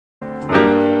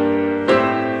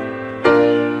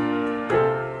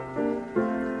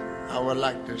would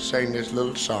like to sing this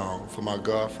little song for my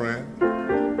girlfriend,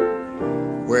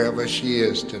 wherever she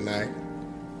is tonight.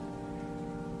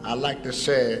 I'd like to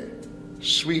say,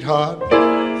 sweetheart,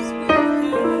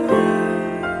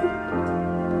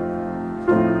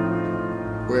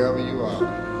 wherever you are,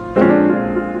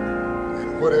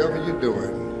 and whatever you're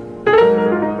doing,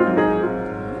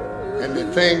 and the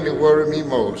thing that worries me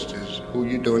most is who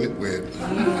you're doing it with.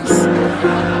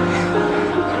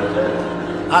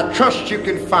 I trust you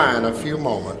can find a few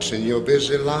moments in your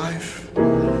busy life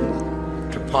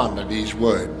to ponder these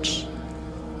words.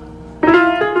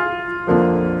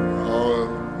 Oh,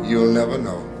 you'll never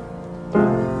know.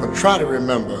 But try to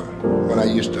remember when I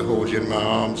used to hold you in my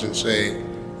arms and say,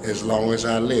 as long as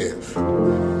I live,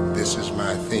 this is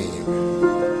my theme.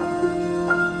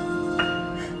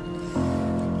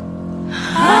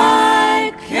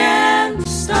 I can't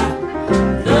stop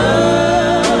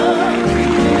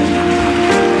loving you.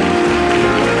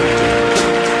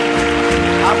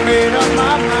 I made up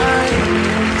my mind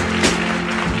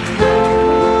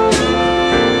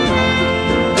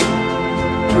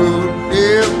to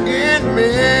live in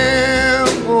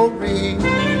memory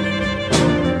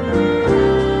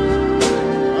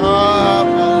of a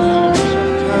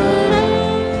lonesome time.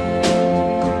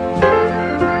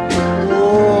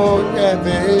 Oh, yeah,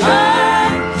 baby. I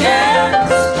can't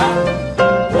stop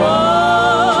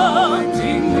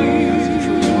wanting you.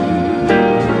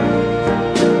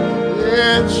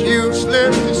 It's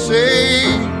useless to say.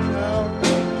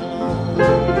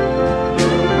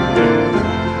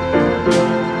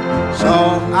 So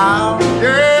I'll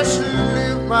just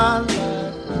live my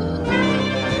life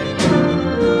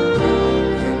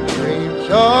in dreams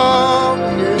of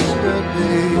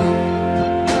yesterday.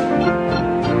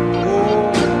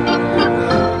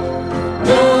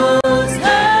 Those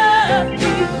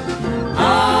happy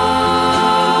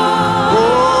hours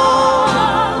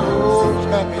Oh,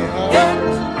 happy heart. that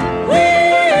we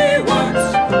once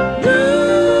knew.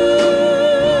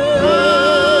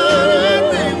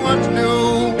 They once knew.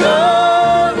 No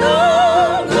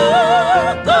longer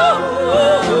ago.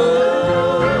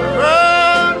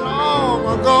 Long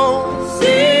ago.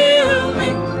 Still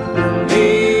make me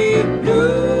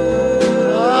blue.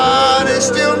 Ah, they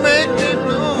still make me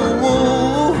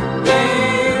blue.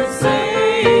 They say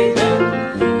that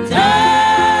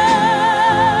time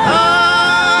I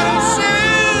say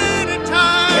the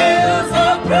time is a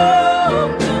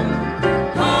broken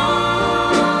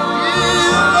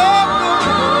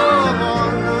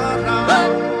heart,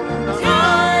 but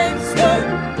time stood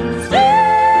still.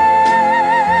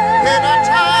 in a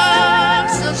time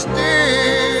so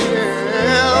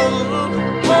still.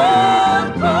 One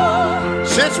more,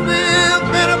 Since we've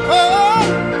been apart,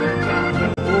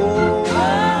 I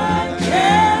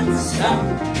can't stop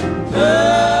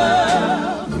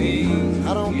loving. I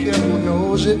don't care who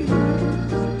knows it.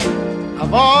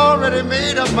 I've already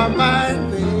made up my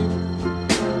mind, babe.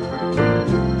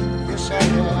 Yes, I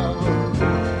have.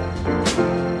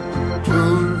 To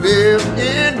live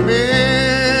in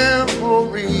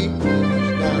memory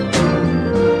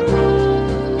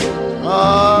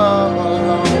of a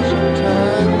lonesome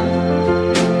time.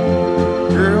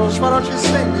 Girls, why don't you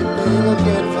sing it, babe,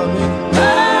 again for me? I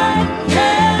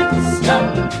can't stop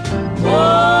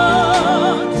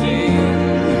wanting.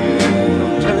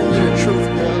 I'm telling you the truth,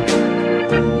 girl.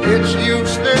 It's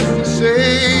useless to say.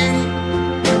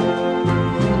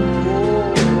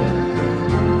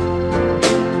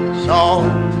 So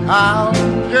I'll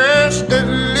just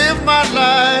live my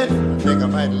life. I think I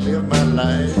might live my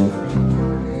life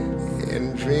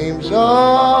in dreams of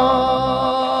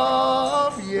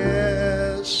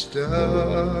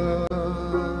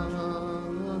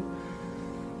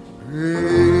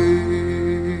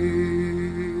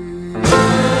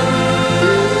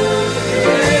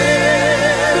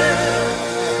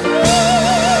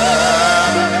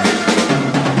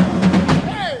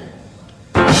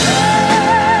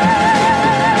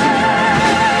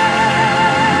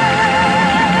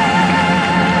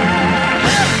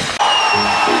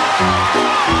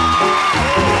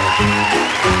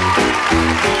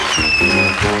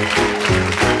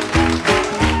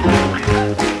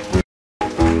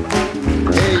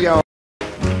Hey y'all,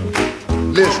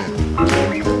 listen,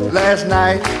 last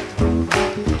night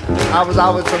I was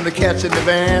out with some of the cats in the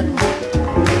band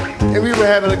and we were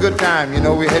having a good time, you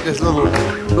know. We had this little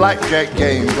blackjack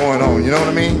game going on, you know what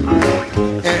I mean?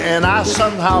 And I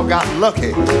somehow got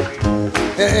lucky.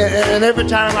 And every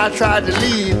time I tried to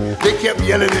leave, they kept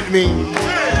yelling at me.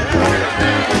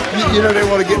 You know, they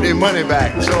want to get their money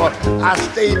back. So I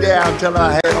stayed there until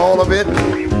I had all of it.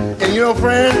 And you know,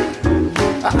 friend,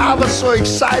 I was so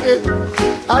excited.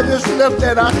 I just left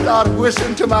there and I started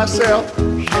whistling to myself.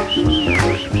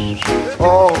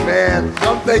 Oh man,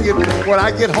 I'm thinking when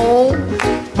I get home,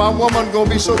 my woman gonna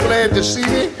be so glad to see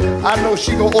me. I know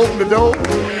she gonna open the door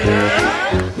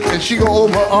and she gonna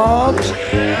open her arms,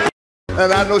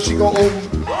 and I know she gonna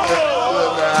open.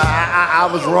 I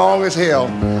was wrong as hell.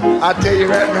 I tell you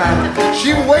right now,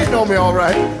 she was waiting on me all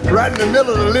right in the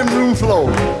middle of the living room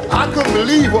floor. I couldn't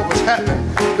believe what was happening.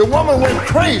 The woman went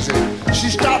crazy. She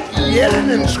stopped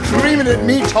yelling and screaming at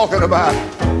me, talking about,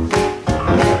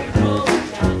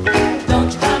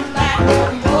 Don't you come back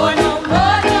no more, no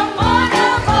more, no more, no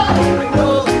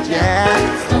more.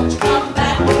 Jack. Don't you come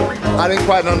back no more. I didn't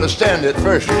quite understand it at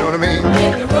first, you know what I mean?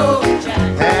 Hit the road, Jack.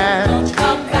 And Don't you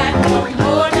come back no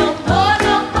more, no more,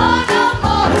 no more, no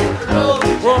more. Hit the road,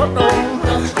 Jack.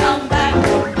 Don't you come back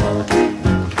no more.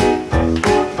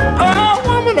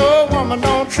 oh woman,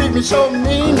 don't treat me so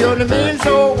mean. You're the meanest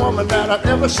old woman that I've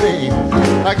ever seen.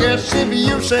 I guess if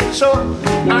you say so,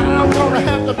 I'm gonna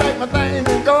have to take my things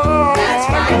and go. That's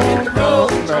right, hit the road,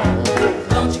 Jack.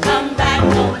 Don't you come back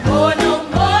no more, no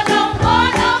more, no more,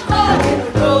 no more.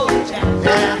 Hit the road,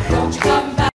 Jack. Don't you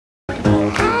come back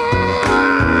no more.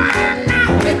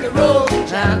 Hit the road,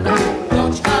 Jack.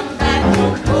 Don't you come back no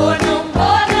more, no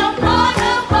more, no more,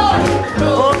 no more. Hit the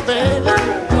road, Oh, baby.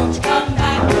 don't you come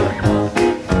back no more.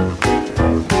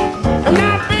 And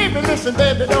now, baby, listen,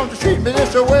 baby, don't you treat me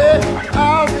this way.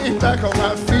 I'll be back on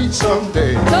my feet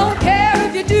someday. Don't care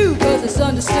if you do, cause it's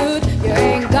understood. You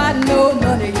ain't got no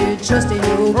money, you're just in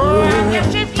your Oh, I wood.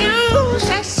 guess if you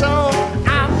say so,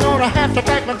 I'm gonna have to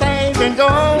pack my things and go.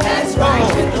 That's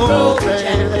right, hit the Oh, road,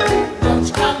 baby. Jack. Don't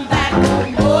you come back no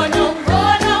more, no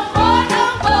more, no more, no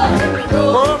more. Hit the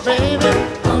road, Oh, baby.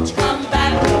 don't you come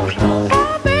back no more.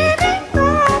 Oh, baby.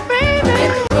 Oh, baby.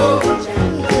 Hit the road, Jack.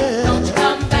 Don't you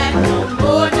come back no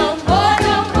more, no more,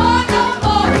 no more, no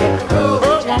more. Hit the road,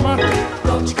 Oh, Jack. woman.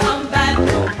 Don't you come back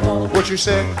no more. What you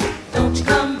say? Don't you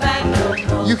come back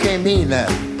no more. You can't mean that.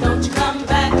 Don't you come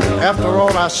back no more. After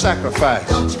all I sacrificed,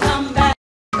 Don't you come back.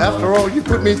 after all you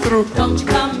put me through, Don't you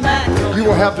come back no you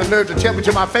will have the nerve to tell me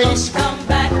to my face. Come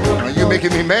back no Now, you're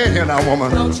making me mad here now,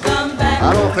 woman. Don't you come back.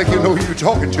 I don't think you know who you're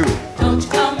talking to. Don't you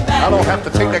come back. I don't have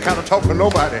to take that kind of talk from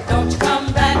nobody. Don't you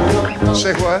come back no more.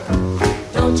 Say what?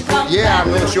 Don't you come Yeah, back. I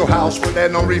know it's your house, but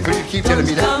there's no reason for you to keep telling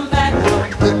Don't me you that. come back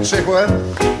no. Say what?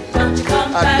 Don't you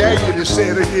come I back. dare you to say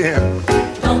it again.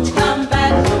 Don't you come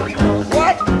back no.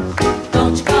 What?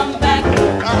 Don't you come back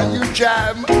no. Are you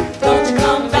jive? Don't you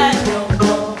come back no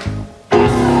more.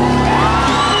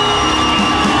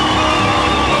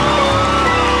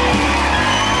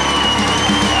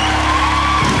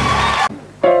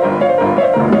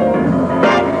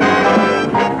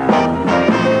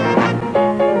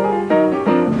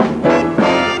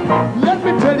 Let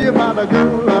me tell you about a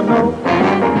girl I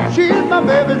know. She's my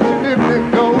baby, she lives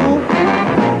next door.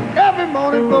 Every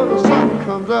morning before the sun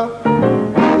comes up,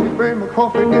 she brings my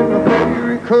coffee in a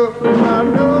baby cup. And I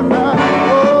know now,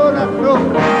 oh, I know.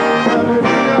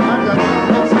 Hallelujah, I got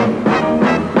nothing.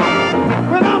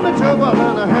 When I'm in trouble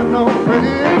and I have no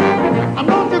friend, I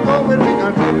know to go with me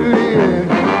until the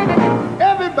end.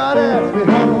 Everybody asks me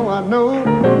how I know.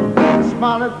 I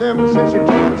smile at them and say she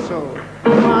told me so.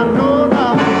 I know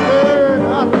now,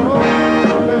 I know.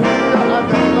 Hallelujah,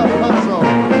 I just love her so.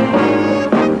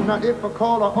 Now if I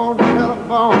call her on the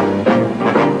telephone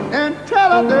and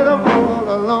tell her that I'm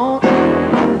all alone,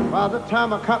 by the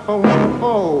time I cut for one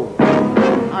phone,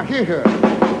 I hear her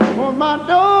on my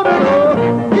door to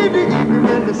door. In the evening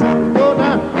when the sun go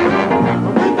down,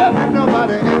 when there's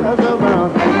nobody else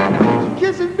around, she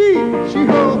kisses me, she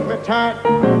holds me tight,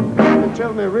 and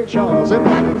tells me, Ray Charles,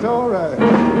 everything's alright.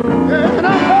 Yeah, and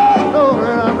I know,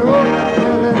 and I know,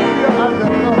 hallelujah, I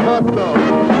just love her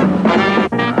so.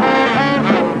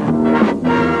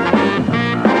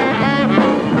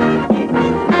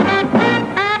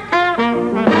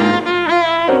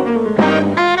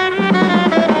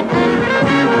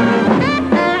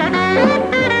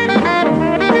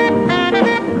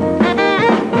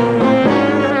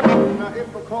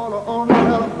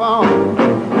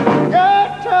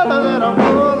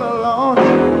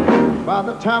 By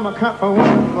the time I count from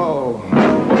 1 to 4,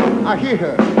 I hear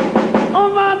her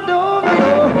on my door,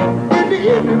 in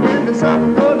the evening when the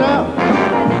sun goes down.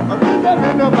 When there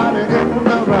ain't nobody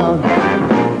else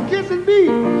around, kissing me,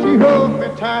 she holds me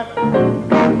tight.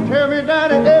 Tell me,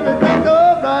 Daddy, everything's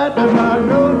alright, and I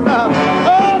know now.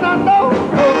 Oh, I know,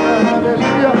 oh,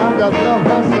 hallelujah, I just love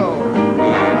her so.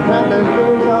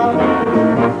 Hallelujah,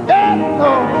 yeah,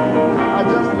 oh, I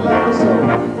just love her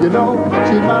so. You know,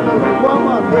 she's my little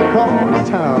woman we call this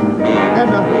town.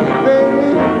 And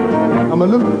baby, my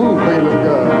little boo baby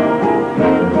girl.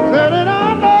 Said it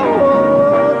I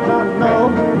know,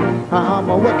 I'm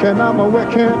a working.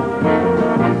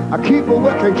 I keep a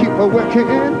working. I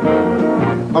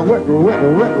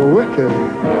working.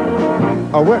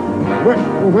 I work.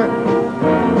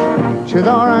 She's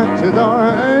alright. She's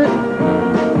alright.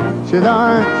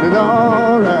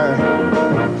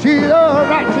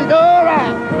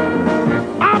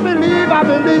 I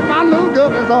believe my little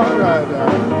girl is alright.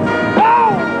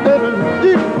 Oh, baby,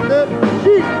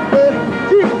 she.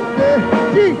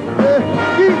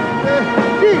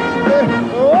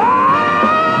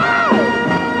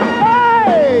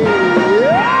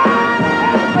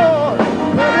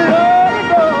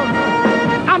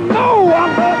 I know I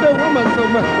love the woman so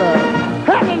much.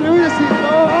 Hallelujah, she's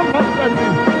so much.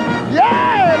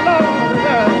 Yeah, Lord,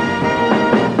 yeah.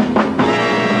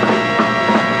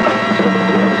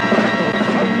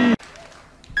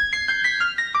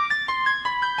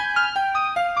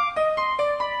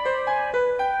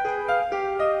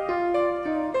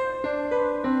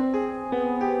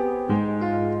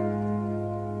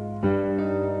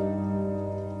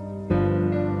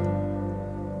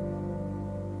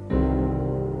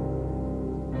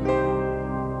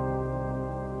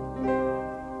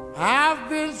 I've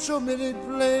been so many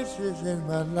places in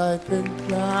my life and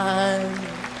time.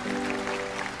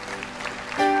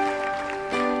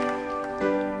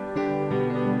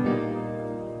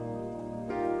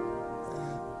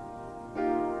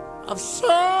 I've sung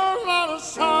a lot of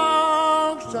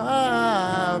songs,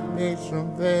 I've made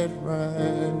some bad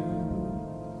rhymes.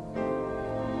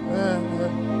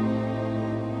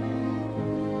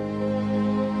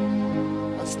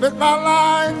 I spent my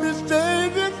life in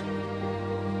stages.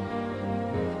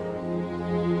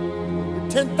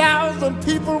 10,000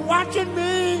 people watching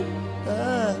me,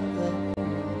 but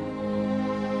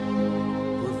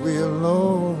we're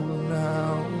alone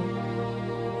now.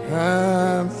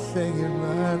 I'm singing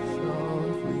my song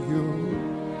for you.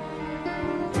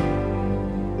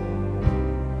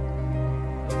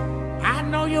 I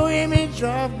know your image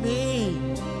of me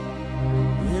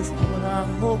is what I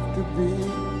hope to be.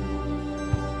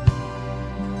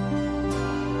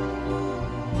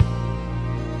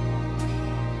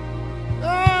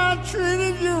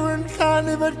 Treated you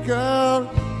unkindly, but girl,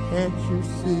 can't you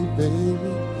see,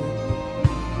 baby?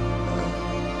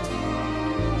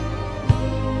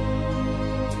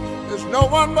 There's no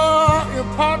one more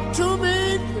important to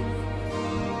me.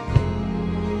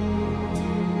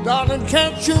 Darling,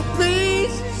 can't you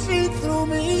please see through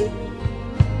me?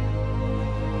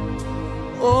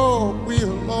 Oh, we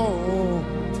alone,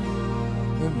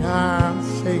 and I'm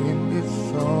singing this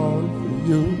song for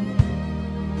you.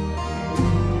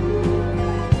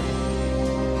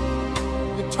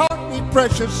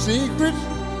 Precious secrets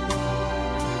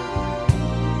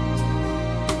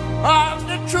of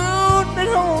the truth that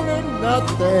holding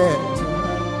nothing.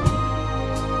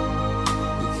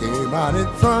 You came out in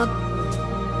front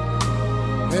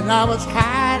and I was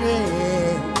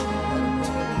hiding.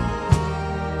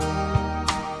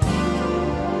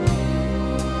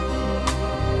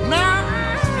 Now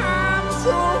I'm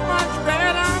so much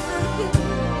better,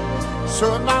 so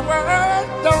my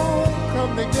words don't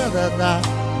come together now.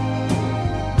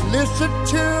 Listen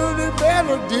to the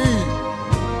melody,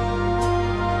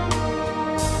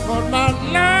 for my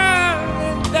love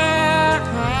is that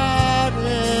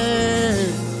hiding.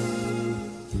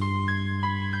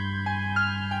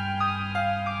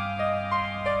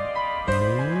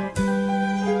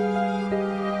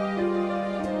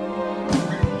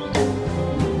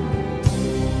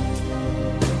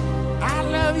 I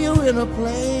love you in a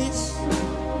place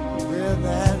where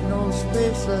there's no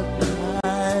space at night.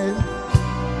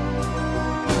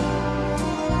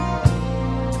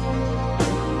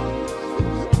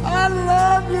 I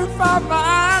love you for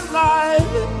my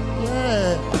life,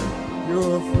 yeah,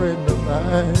 you're a friend of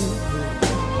mine.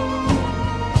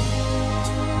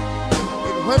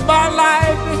 And when my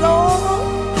life is over,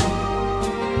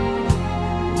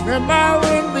 remember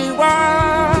when we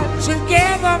were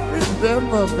together,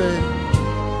 remember, baby,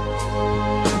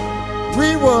 we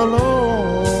were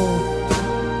alone,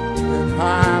 and I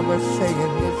was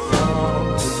singing this song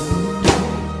to you.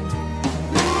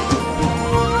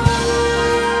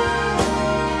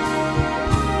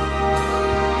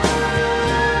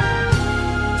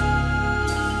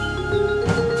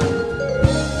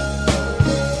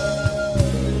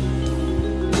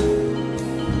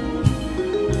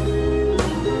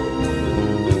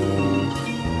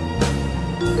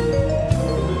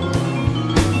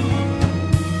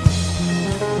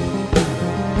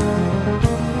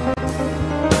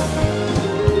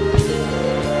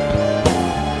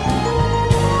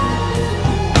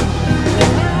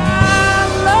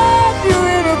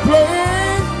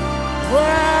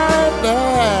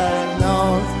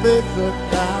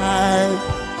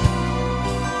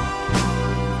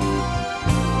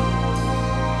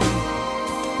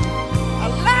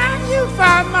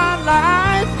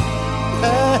 life.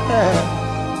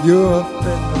 You're a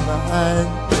friend of mine.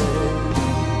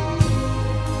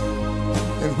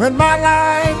 And when my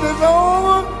life is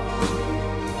over,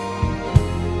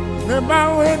 remember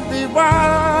when we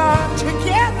were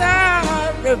together.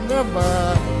 Remember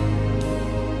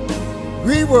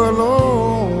we were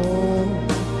alone,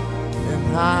 and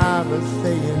I was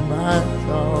saying my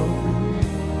song.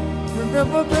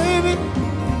 Remember, baby,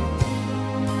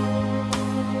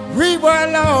 we were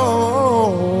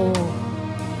alone,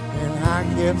 and I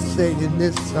kept singing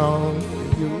this song to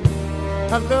you.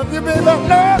 I love you, baby, I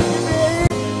love you, baby.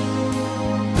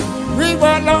 We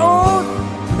were alone,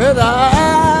 and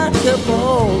I kept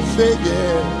on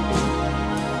singing.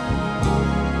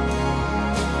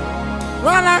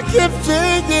 Well, I kept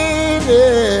singing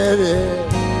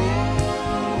it,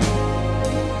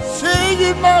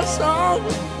 singing my song.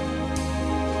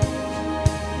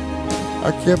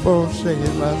 I kept on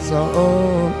singing my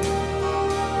song,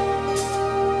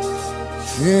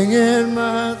 singing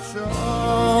my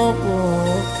song.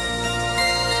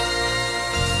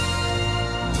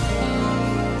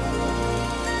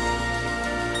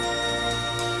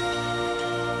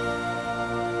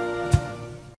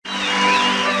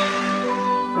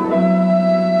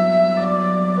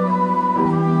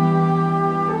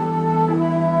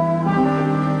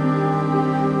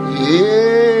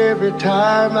 Every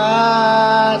time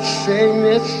I sing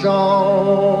this song,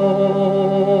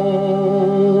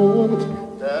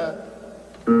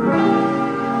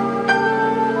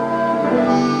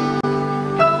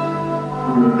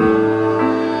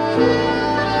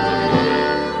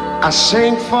 I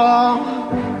sing for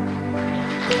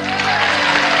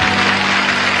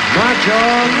my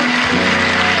Georgia.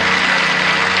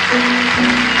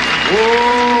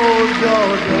 Oh,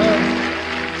 Georgia.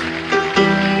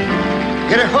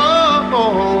 Get it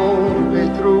home, me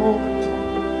through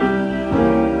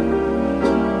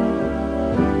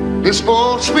this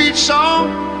old sweet song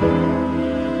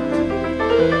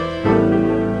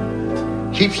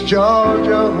keeps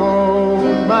Georgia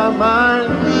on my mind.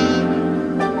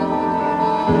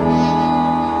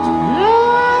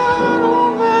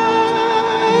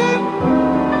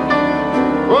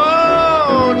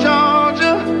 Oh,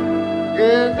 Georgia,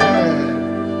 yeah.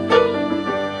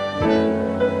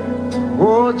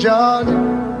 Oh, Georgia,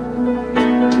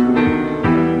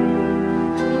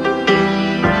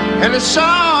 and the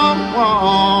song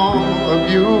of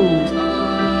you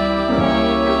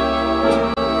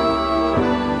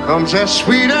comes as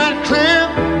sweet and clear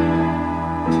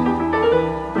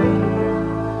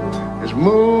as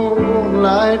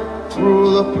moonlight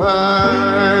through the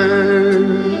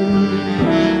pines.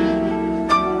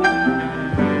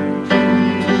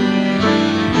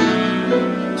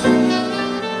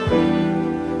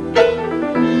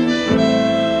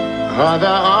 Other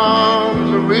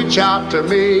arms reach out to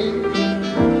me,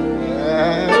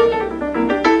 yeah.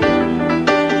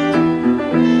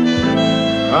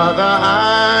 Other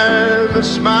eyes that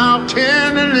smile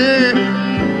tenderly,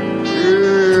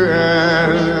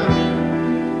 yeah.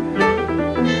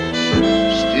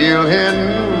 Still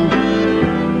hidden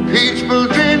peaceful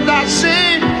dreams I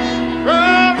see. Oh, I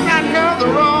know the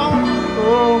wrong.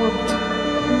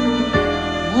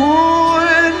 Oh,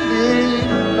 indeed,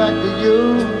 back to you.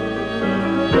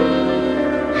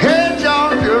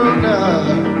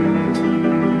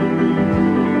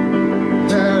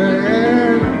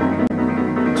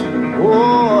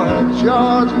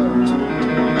 Georgia,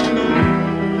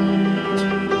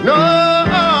 no,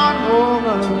 no,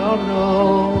 no, no, no,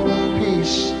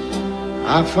 peace I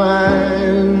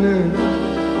find.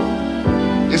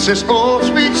 It's this old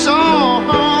sweet song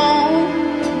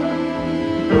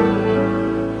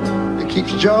that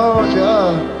keeps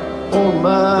Georgia on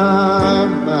my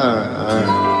mind.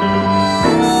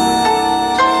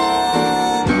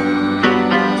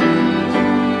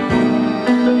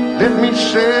 Let me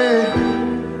say,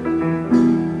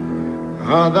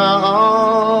 other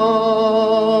arms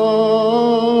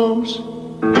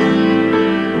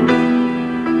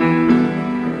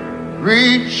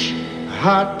reach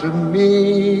out to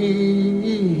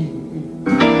me.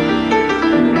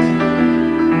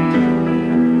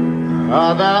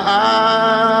 Other eyes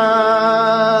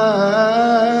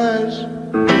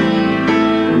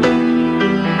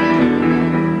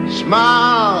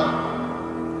smile,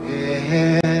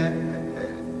 yeah,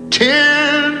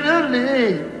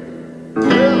 tenderly.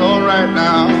 Well, all right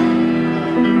now,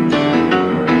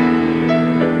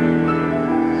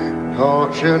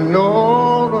 don't you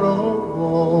know,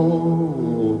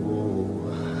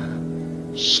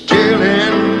 still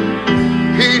in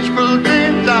peaceful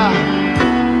dreams I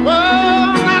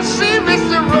see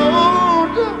Mr.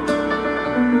 Road.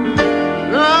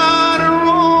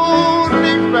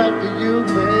 you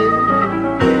made.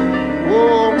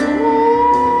 Oh,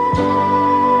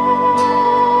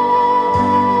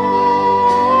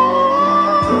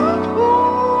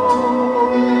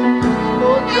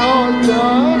 Georgia,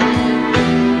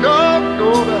 don't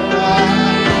go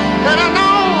that I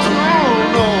know,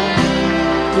 no,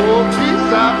 oh,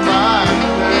 peace I find.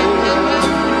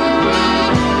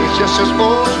 It's just this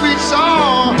old sweet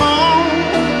song.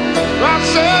 I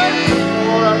said,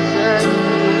 what I said.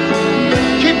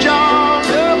 Keep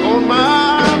Georgia on my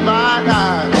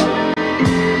mind.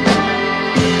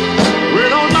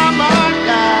 Well, on my mind,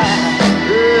 yeah,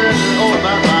 on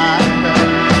my mind.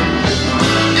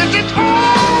 It's this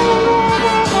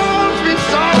old sweet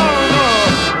song.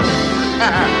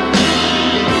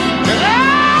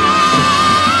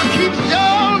 Keep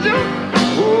Georgia,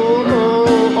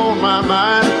 on my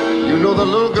mind. You know the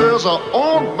little girls are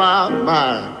on my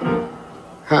mind.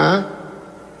 Huh?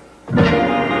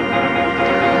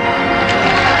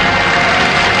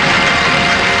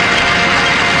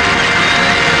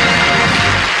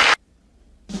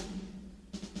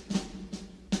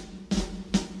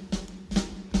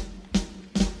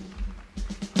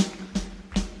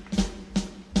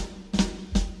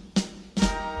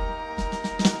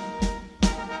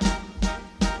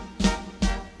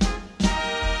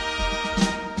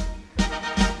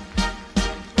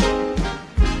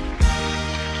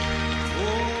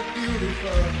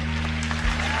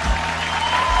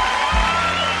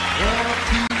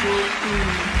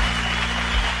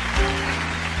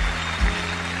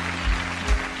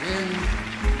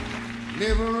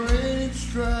 Never-ending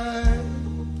strife.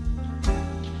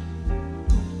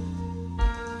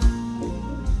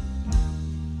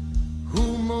 Who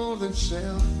more than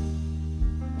self?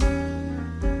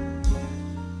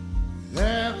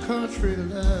 Their country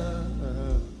love.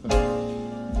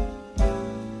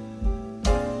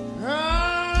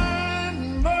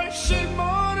 And mercy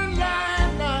more than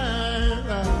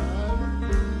life.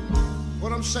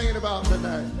 What I'm singing about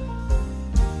tonight.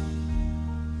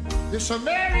 This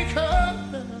America,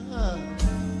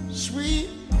 sweet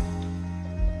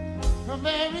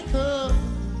America,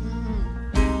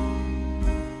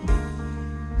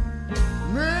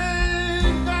 may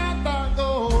God thy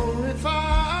gold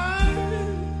refine,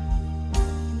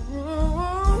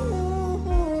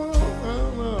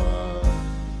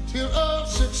 till of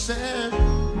success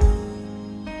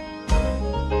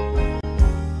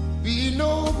be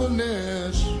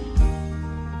nobleness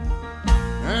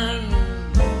and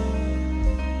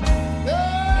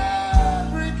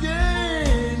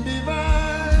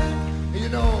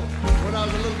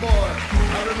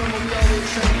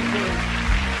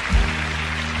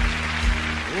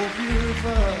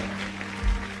beautiful,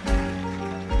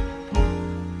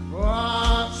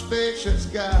 broad, spacious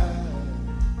sky.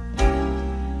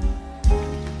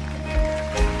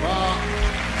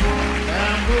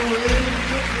 And the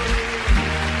winds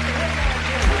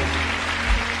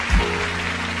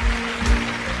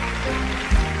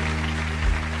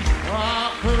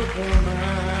of purple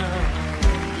mountain,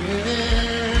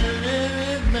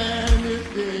 man is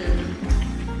dead.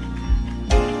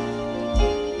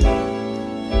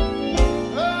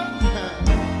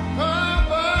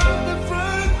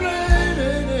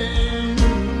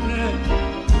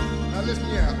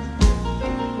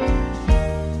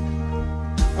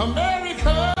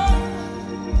 America,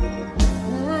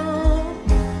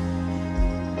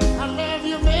 I love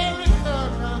you, America,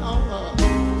 now.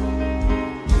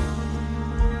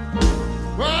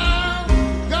 Well,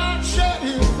 God shed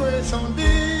His grace on thee.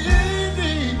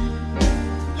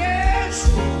 Yes,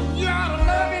 you ought to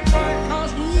love Him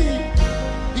because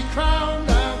He crowned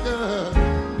our good.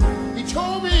 He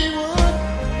told me He would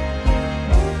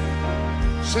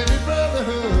send His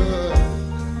brotherhood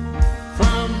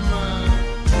from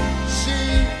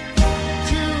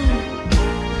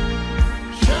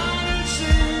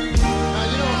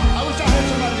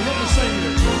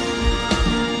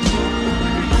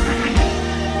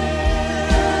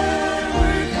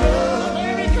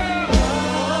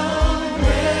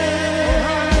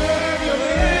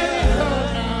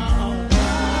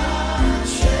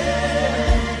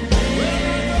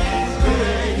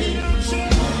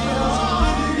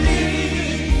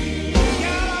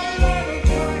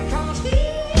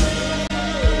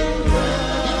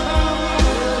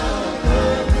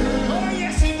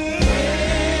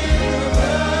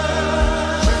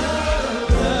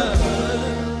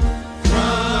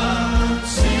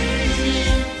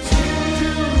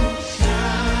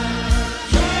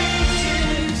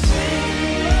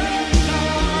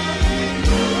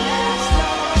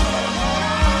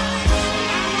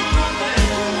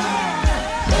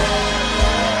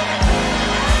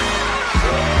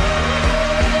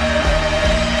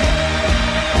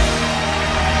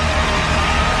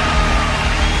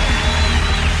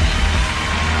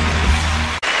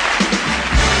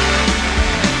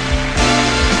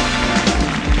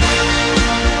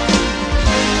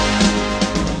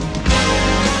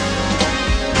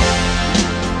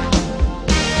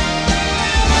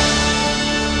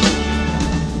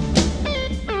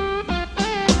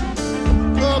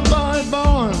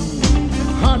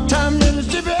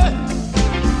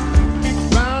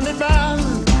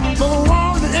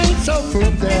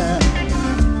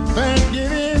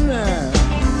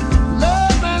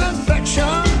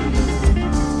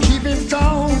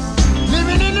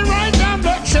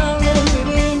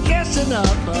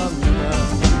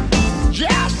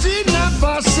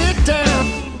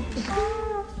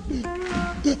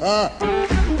His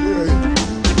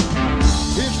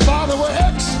father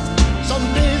works some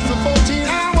days for 14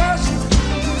 hours,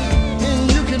 and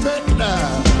you can bet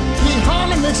he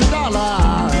hardly makes $1.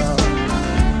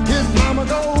 His mama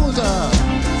goes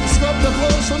scrub the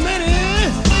clothes for many,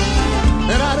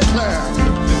 and I declare,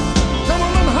 some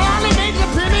woman hardly makes a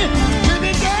penny,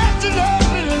 living just enough,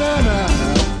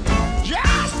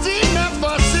 just enough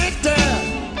for sit there.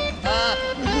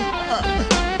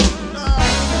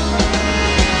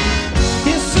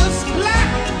 His sister's black,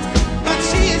 but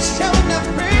she is showing up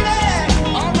pretty.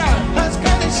 All right, Her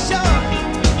skirt is short,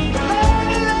 the Lord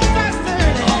is past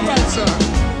 30. all right, son.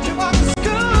 To walk to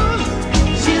school,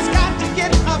 she's got to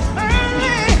get up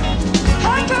early.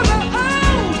 Her clothes are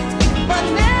old, but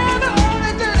never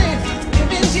only dirty.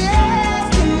 Living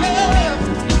just enough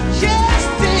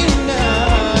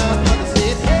for the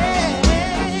city.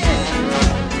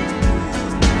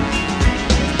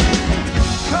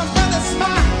 Her brother's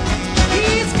smart,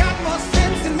 he's got more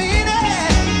sense than me.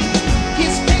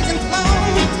 He's facing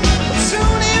flown, but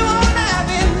soon he won't have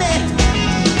any.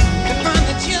 To find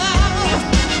a job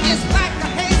is like a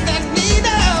haystack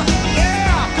needle.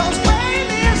 Yeah, 'cause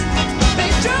wages, they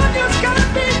told you's gonna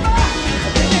be more.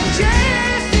 Living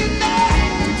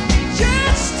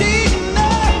just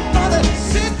enough for the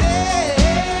city.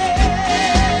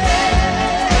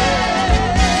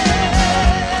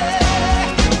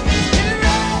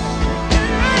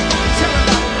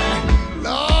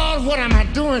 Lord, what am I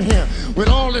doing here? With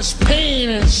all this pain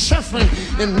and suffering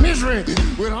and misery,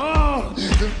 with all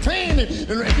the pain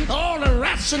and all the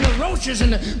rats and the roaches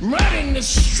and the mud in the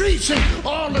streets and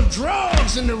all the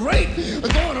drugs and the rape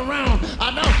going around.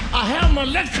 I have my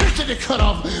electricity cut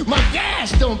off. My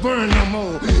gas don't burn no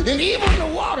more. And even the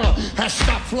water has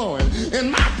stopped flowing.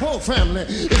 And my poor family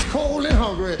is cold and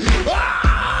hungry.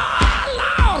 Ah,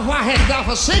 Lord, why hast thou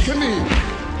forsaken me?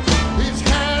 His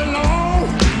hand long,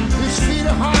 his feet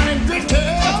are hard and gritty.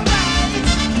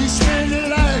 He spent his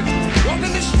life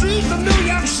walking the streets of New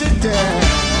York City.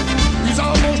 He's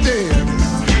almost dead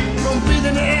from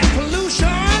breathing the air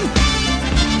pollution.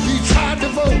 He tried to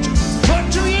vote, but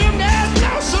to him there's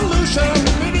no solution.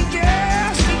 Maybe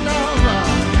just enough,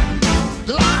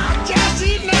 Lord, just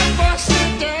enough for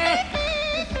city.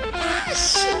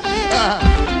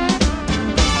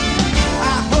 I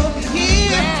hope you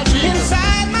hear Yeah, Jesus.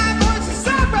 inside my voice of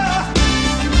sorrow,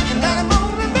 and that it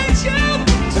motivates you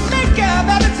to make a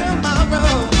better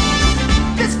tomorrow.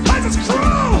 This place is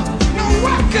cruel. No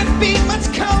one could be much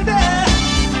colder.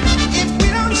 If we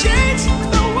don't change,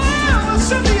 the world will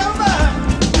soon be over.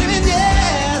 Living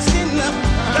just enough.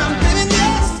 I'm living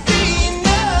just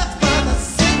enough for the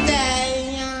city.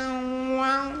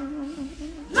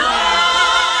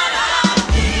 Lord, I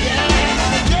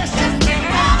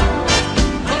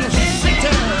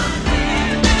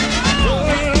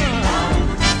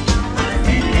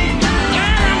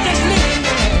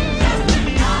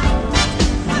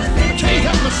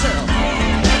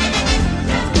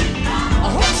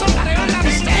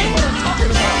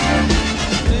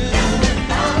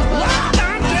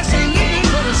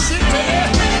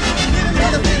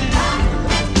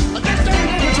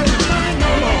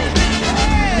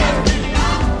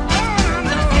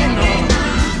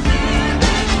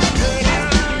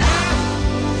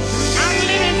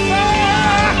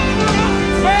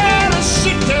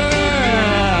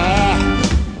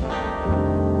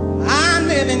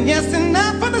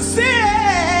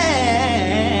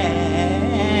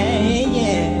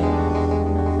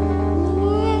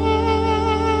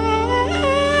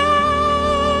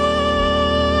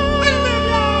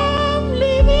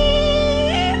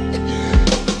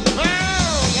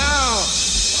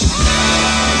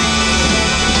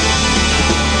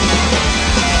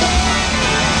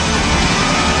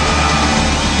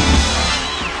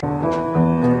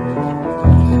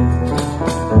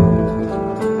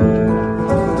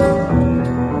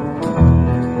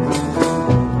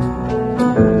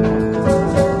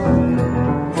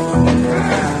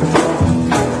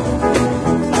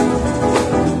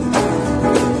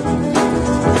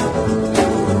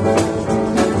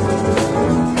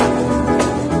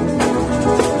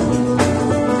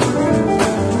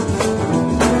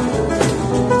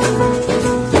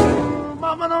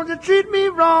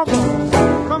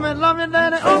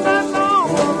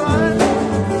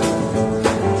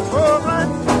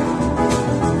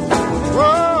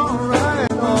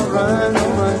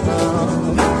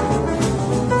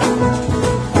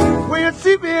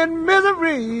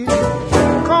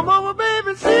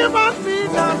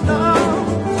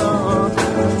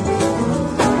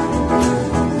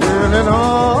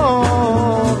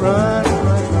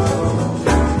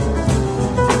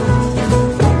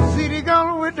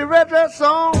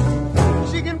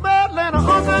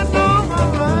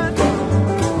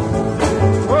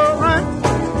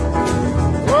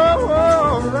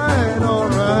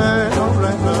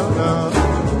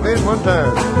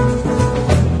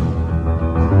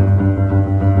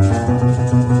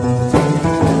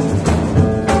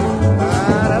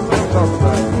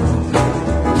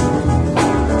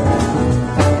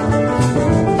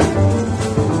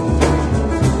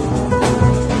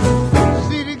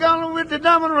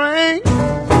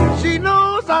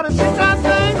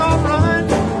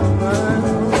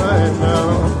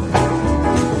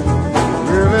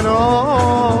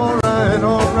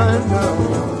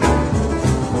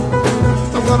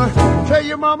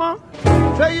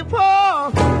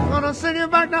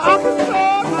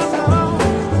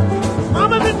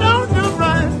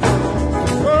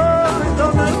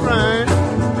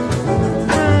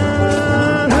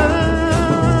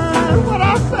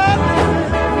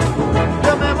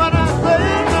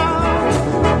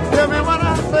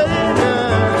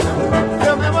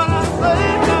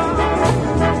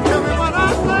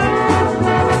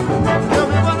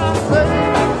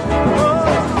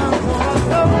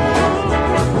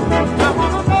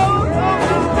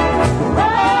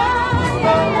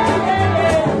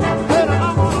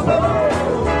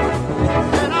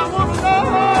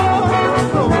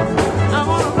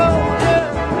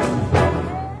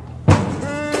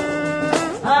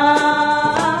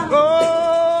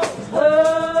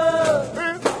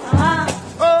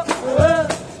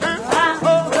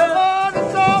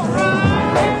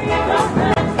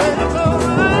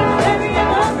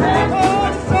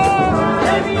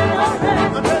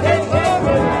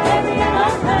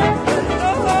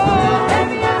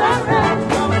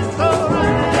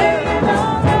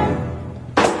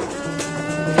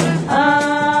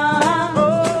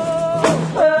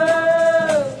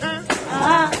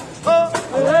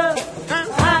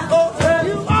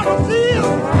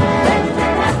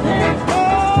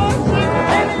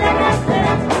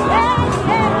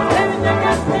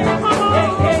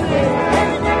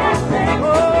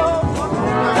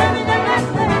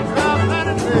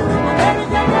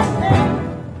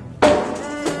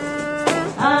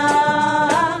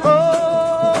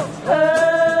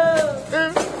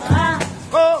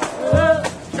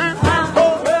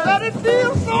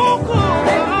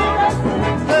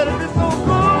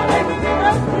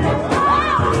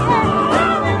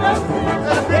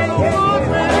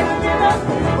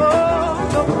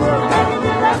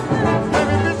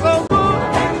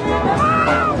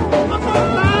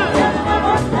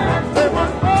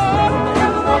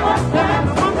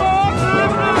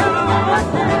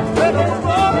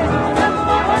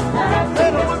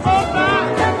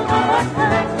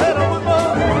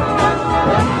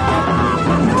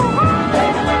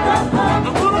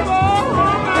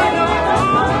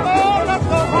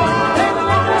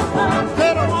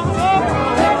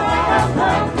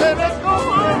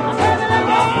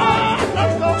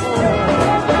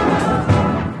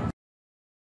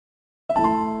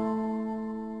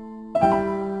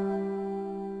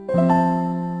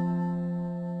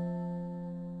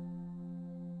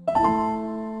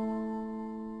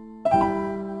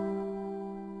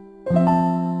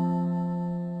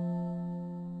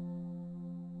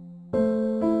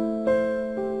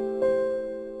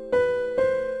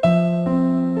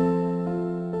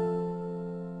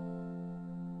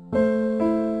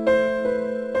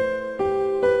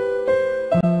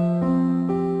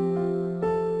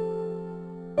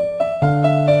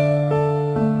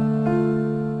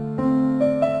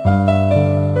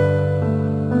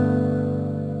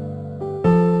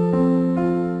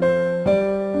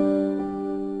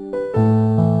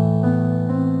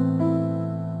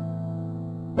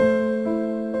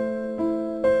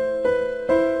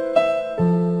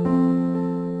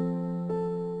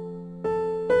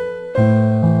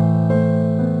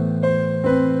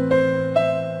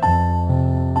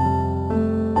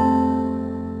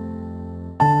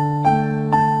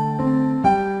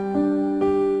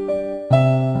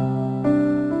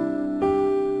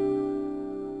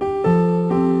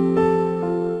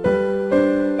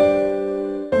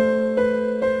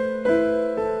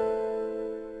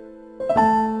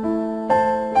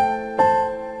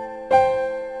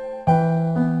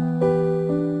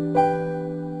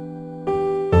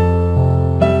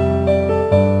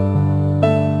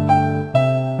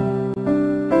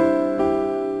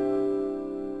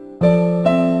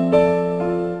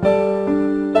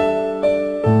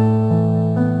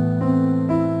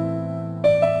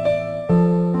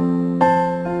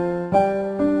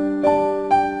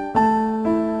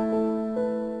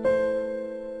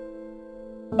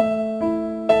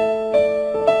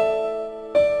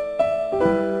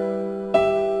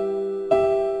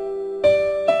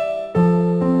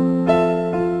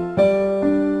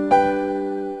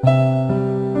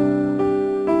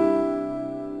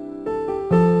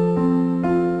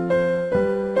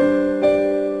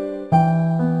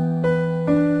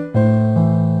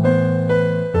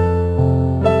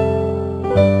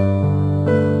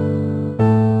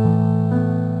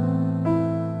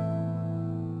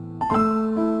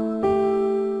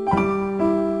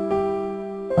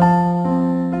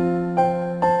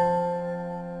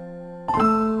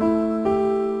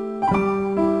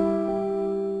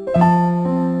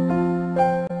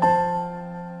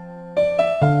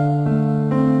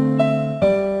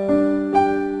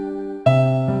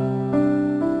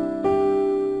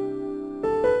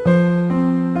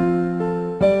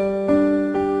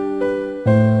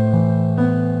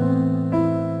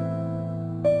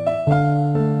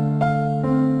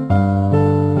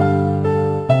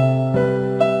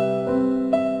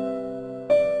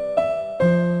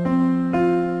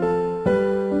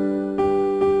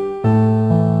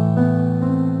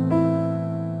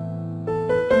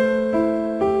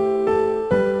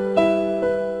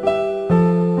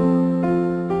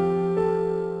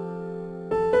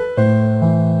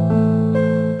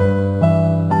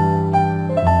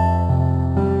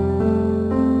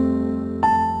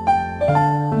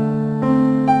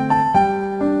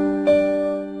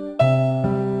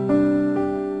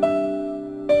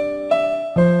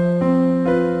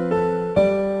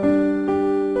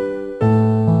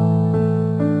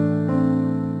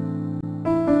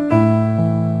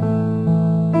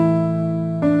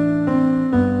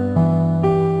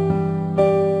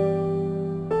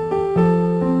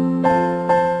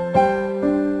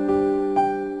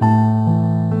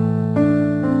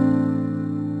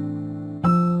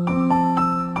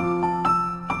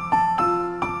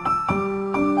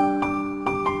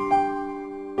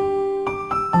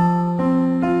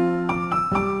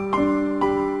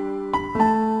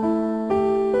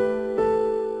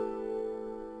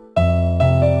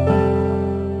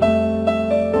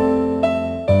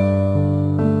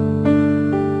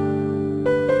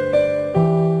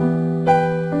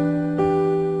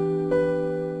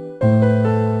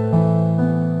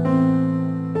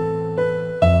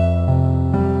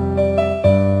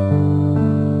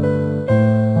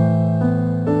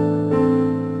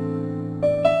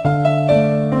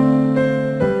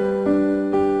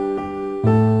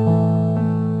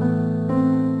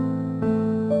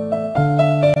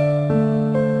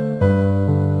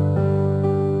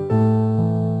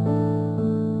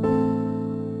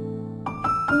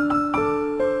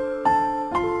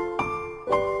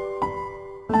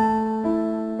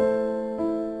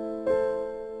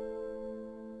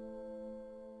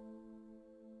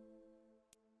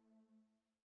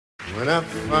When I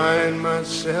find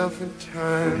myself in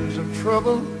times of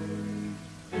trouble,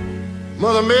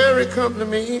 Mother Mary come to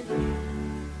me,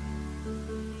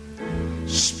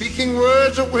 speaking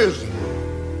words of wisdom.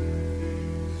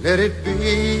 Let it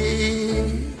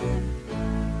be.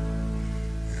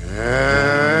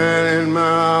 And in my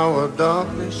hour of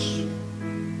darkness,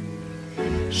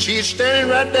 she's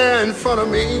standing right there in front of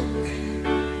me,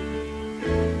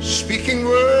 speaking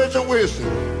words of wisdom.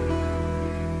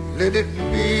 Let it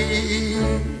be.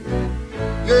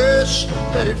 Yes,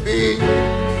 let it be.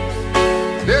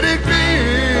 Let it be.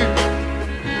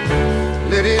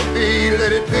 Let it be.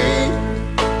 Let it be.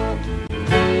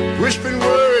 Whispering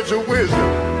words of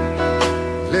wisdom.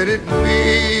 Let it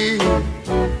be.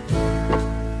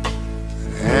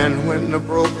 And when the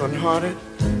broken-hearted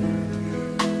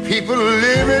people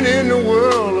living in the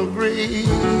world agree,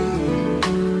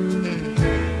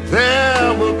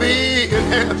 there will be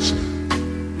an answer.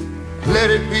 Let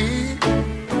it be.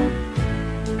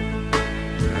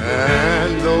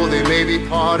 And though they may be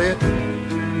parted,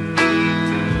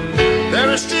 there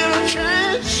is still a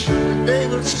chance they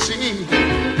will see.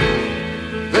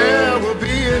 There will be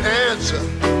an answer.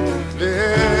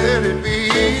 Let it be.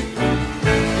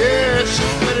 Yes,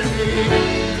 let it be.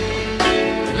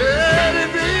 Let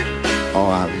it be. Oh,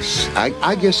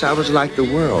 I guess I was like the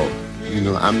world. You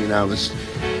know, I mean, I was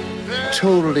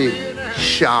totally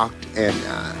shocked and,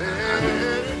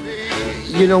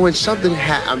 you know, when something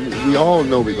happens, we all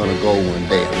know we're going to go one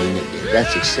day. I mean,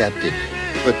 that's accepted.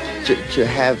 But to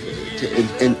have,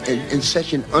 in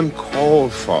such an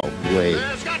uncalled for way,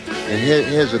 and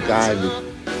here's a guy that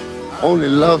only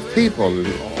loved people,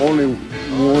 and only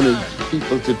wanted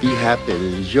people to be happy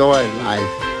and enjoy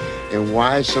life. And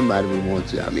why somebody would want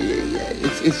to, I mean,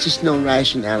 it's just no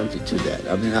rationality to that.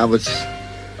 I mean,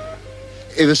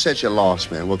 it was such a loss,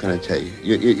 man. What can I tell you?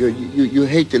 You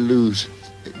hate to lose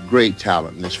great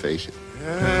talent, let's face it.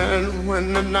 And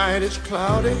when the night is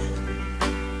cloudy,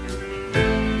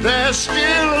 there's still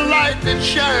a light that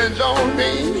shines on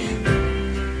me.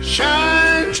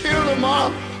 Shine till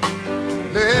tomorrow,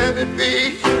 let it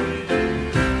be.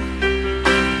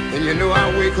 And you know I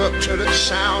wake up to the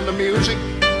sound of music.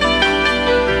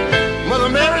 Mother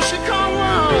Mary, she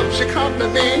come to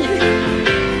me,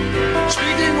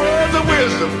 speaking words of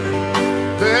wisdom.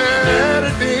 Let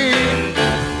it be.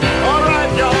 All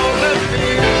right, y'all, let it be.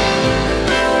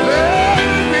 Let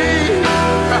it be.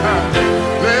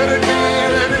 Let it be,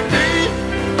 let it be.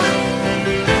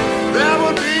 There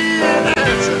will be an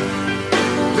answer.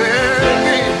 Let it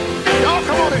be. Y'all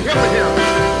come on and help me here.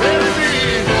 Let it be.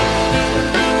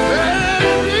 Let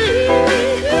it be.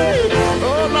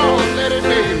 Oh, Lord, let it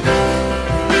be.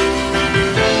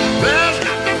 There's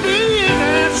got to be an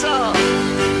answer.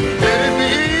 Let it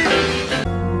be.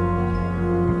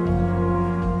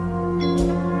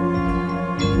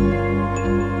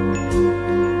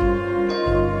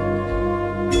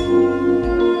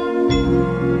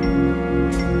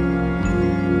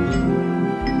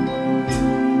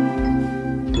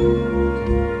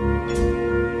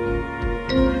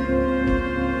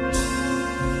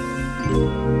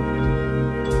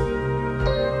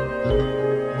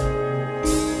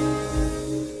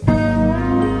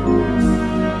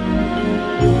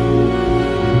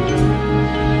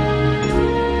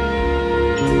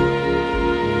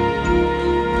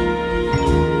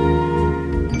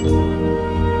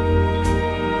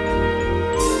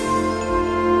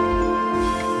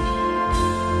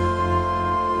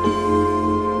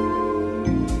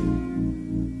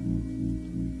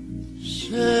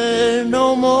 Say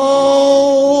no more.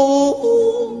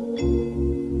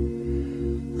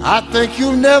 I think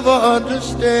you'll never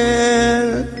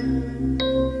understand.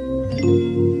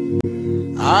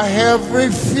 I have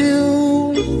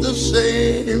refused the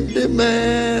same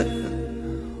demand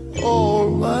all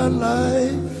my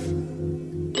life.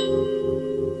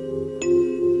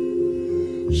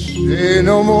 Say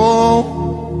no more.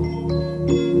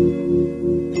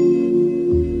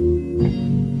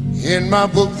 In my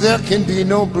book there can be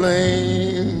no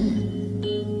blame.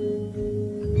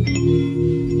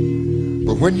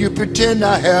 But when you pretend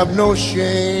I have no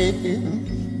shame,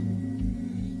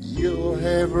 you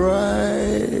have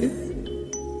right.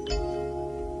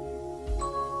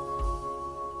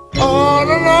 All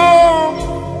along,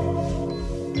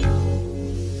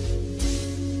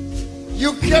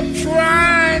 you kept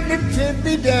trying to pin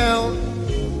me down,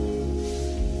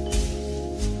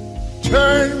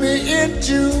 turn me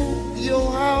into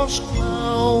your house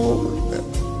clown.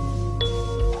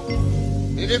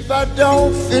 And if I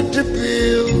don't fit the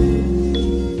bill,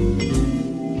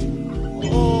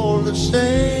 all the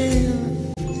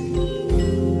same,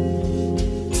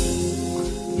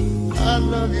 I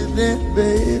love you then,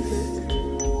 baby.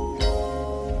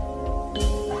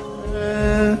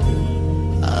 And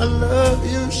I love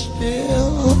you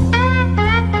still.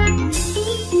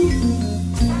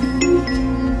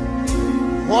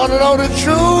 Wanna know the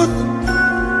truth?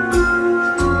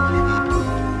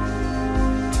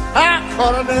 I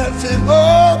caught a dancing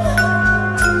boy.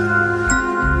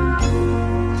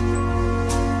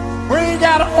 When he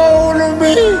got a hold of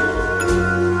me,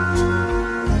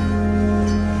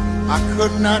 I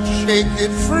could not shake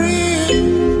it free.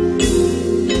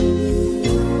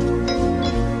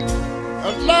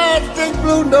 A lasting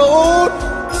blue note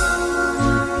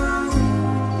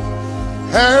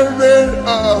has been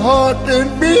a haunting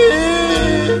me.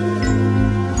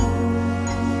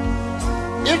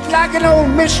 It's like an old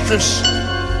mistress,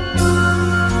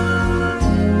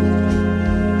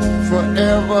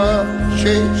 forever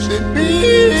chasing me.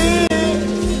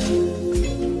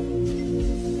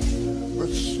 But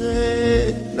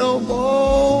say no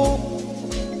more.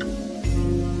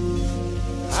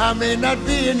 I may not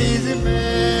be an easy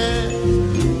man,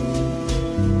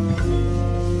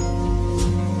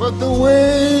 but the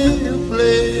way you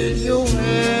played your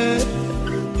hand,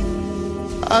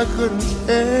 I couldn't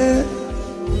stand.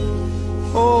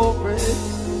 Oh, baby,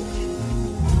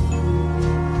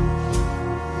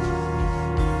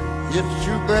 it's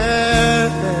too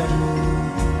bad.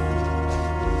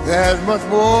 There's much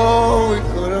more we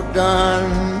could have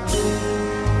done.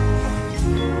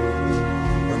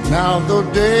 But now those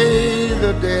days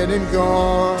are dead and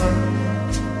gone.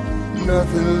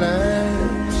 Nothing lasts.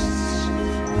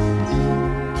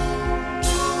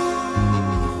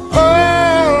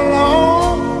 Oh,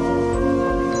 Lord,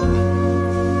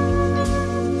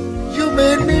 you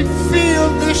made me feel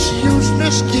this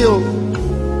useless guilt.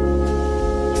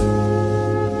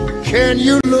 Can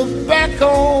you look back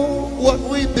on what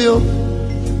we built?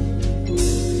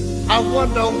 I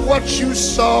wonder what you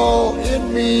saw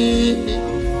in me.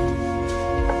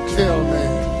 Tell me,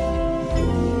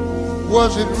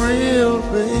 was it real,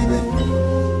 baby?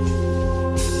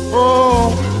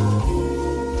 Oh,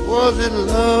 was it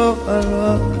love?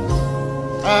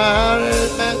 I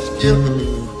ask you,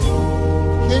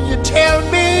 can you tell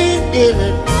me, did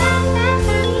it?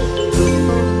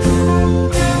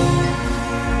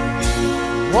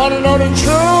 Wanna know the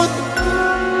truth?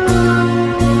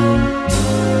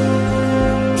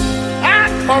 I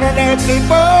caught an empty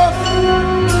book.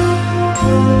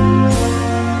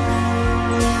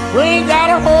 We ain't got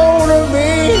a hold of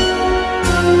me.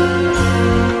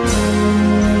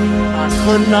 I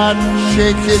could not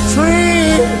shake it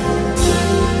free.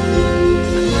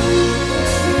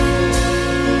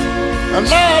 A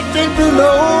lasting blue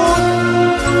note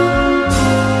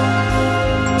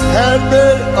had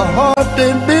been a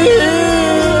haunting me.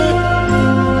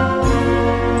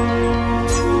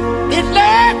 It's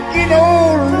like an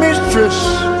old mistress,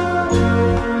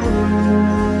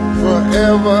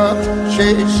 forever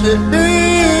chasing me.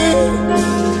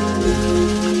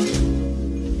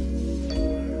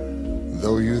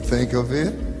 Though you think of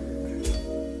it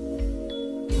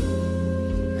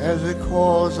as a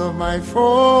cause of my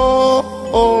fall,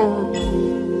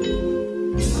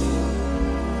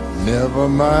 never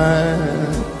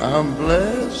mind, I'm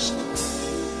blessed.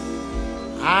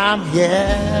 I'm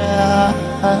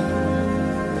here.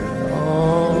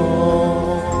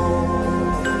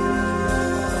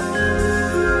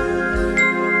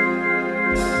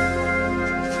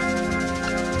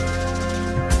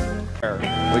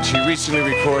 Which he recently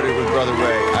recorded with Brother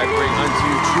Ray. I bring unto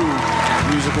you true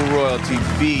musical royalty,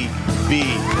 B.B.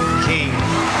 King.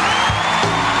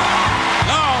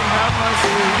 Lord have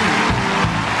mercy.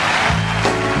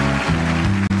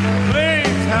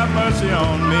 Please have mercy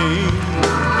on me.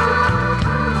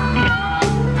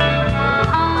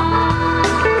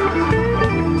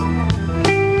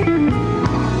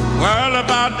 Well, if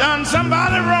I've done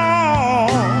somebody wrong,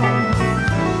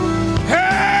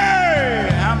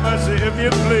 hey, have mercy if you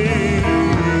please.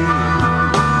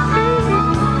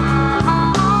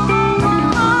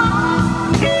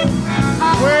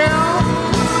 Well,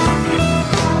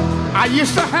 I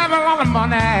used to have a lot of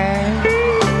money,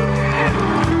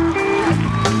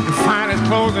 the finest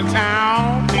clothes in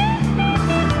town.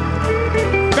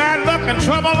 Bad luck and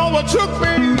trouble overtook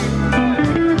me,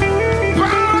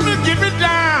 bound to get me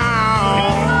down.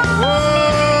 Oh,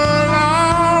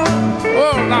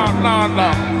 Lord, Lord,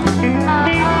 Lord.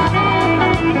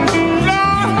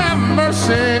 Lord, have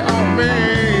mercy on me.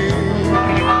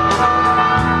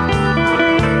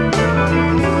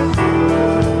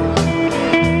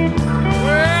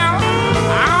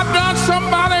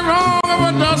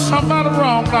 Somebody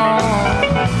wrong, Lord.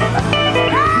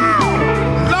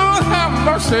 Lord have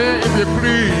mercy say if you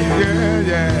please, yeah,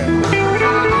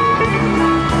 yeah.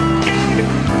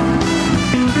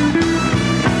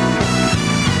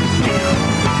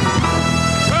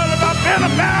 Well, if I've been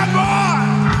a bad boy,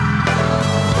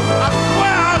 I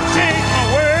swear I'll change my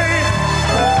way.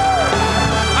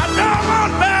 I don't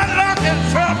want bad luck and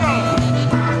trouble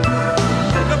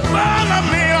to bother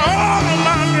me all of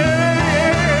my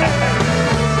days.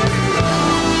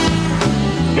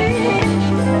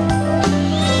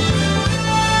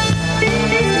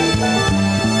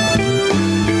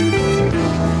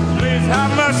 Please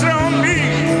have mercy on me.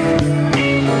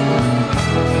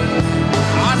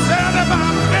 I said if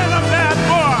I've been a bad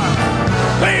boy,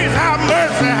 please have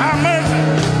mercy, have mercy,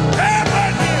 have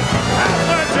mercy, have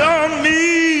mercy on me.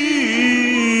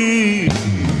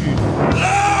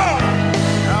 Lord,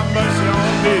 have mercy on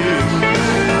me.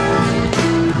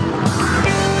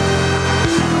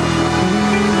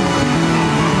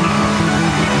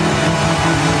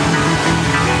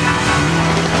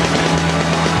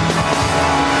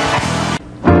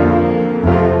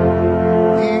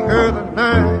 The early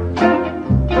night,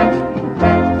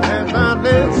 as I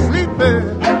lay sleeping,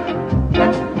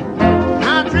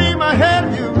 I dream I had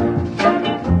you,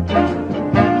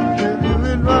 with you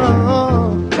in my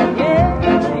arms.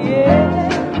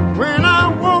 When I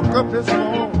woke up this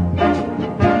morning,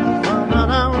 found out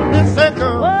I was missing,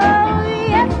 girl.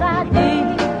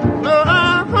 So I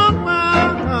hung my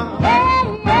arms,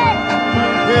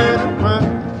 yeah, my.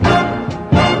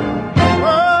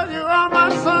 Oh, you are my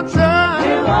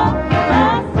sunshine.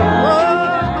 Oh,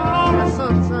 only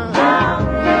sunshine.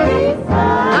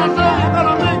 I know you're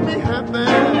gonna make me happy.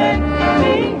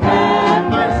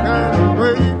 My skies are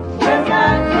gray.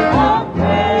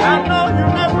 I know you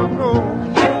never know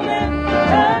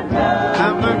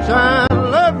how much I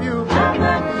love you.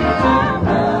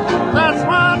 That's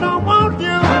why I don't want you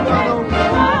to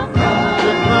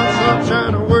take my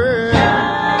sunshine away.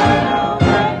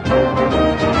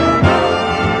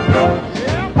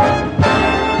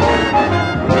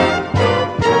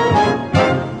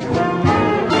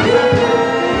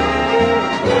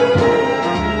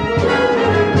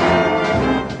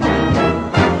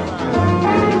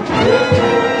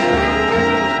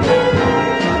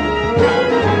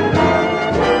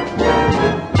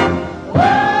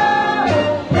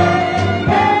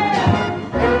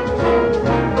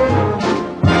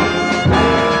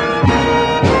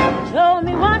 Told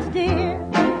me once, dear,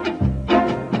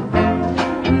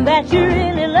 that you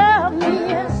really love me,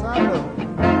 Yes, I love you.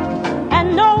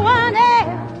 and no one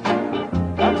else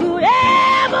could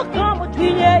ever come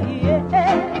between you.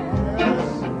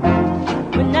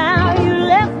 But now you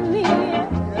left me,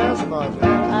 Yes, Marjorie.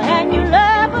 and you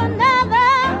love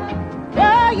another.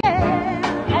 Oh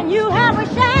yeah, and you have a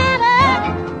shadow.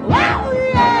 Wow,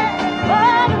 yeah,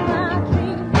 all of my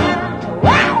dreams now.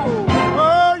 Wow,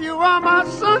 Oh, you are my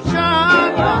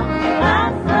sunshine. my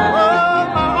son. Oh,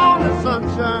 my only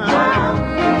sunshine.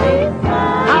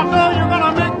 I know you're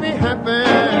gonna make me happy.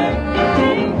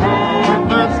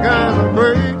 My skies are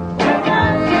gray.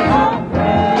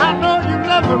 I know you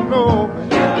never know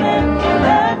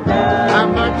how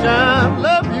much I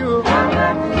love you.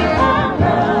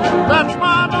 That's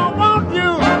why I don't want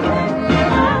you.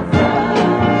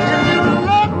 If you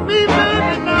love me,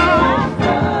 baby, now.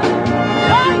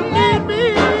 If you need me,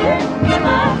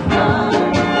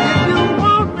 if you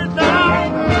want me,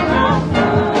 darling.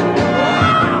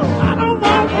 I don't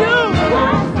want you.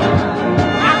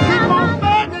 I keep on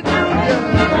begging you, yeah.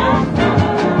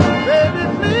 Baby,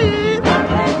 please.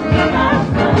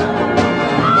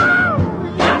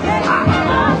 Yes,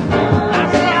 I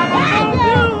said I don't want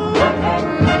you.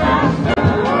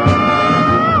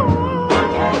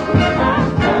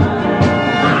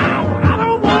 I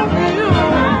don't want you.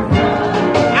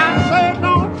 I said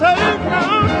don't take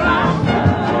none.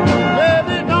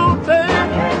 Baby, don't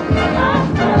take.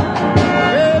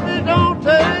 Baby, don't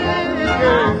take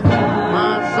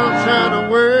my sunshine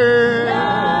away.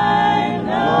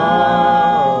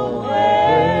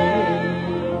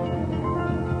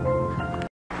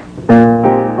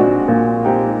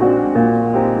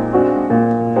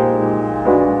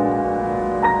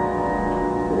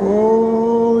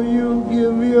 Oh, you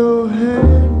give your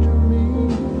hand to me,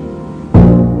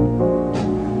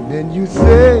 then you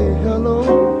say hello,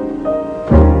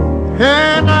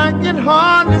 and I can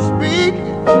hardly speak.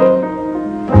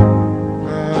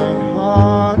 My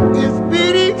heart is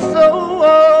beating so,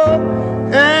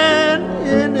 and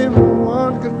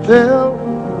anyone could tell.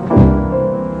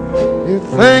 You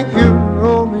think you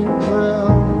know me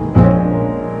well,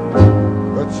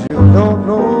 but you don't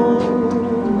know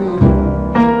me.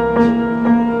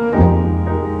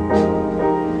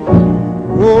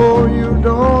 Oh, you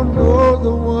don't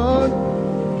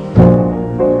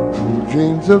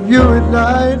thinks of you at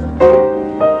night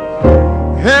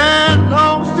and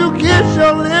longs to kiss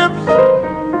your lips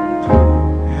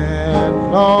and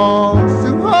longs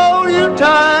to hold you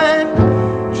tight.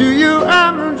 To you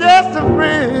I'm just a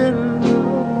friend.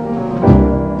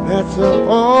 That's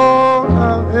all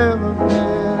I've ever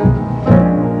been.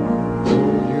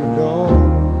 You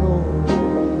don't know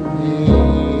me.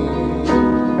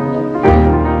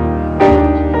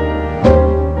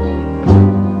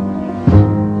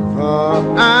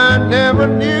 For I never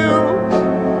knew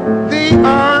the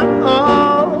art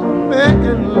of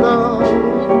making love,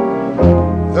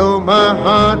 though my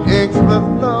heart aches with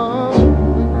love.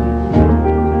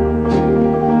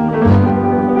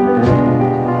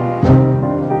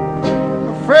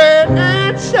 Afraid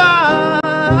and shy,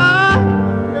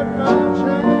 get my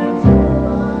chance,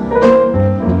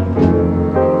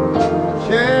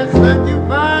 chance that you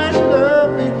might love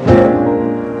me.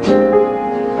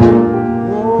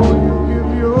 Oh, you give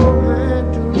your hand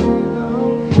to me now,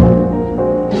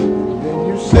 then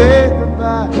you say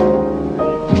goodbye.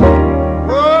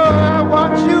 Oh, I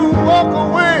watch you walk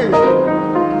away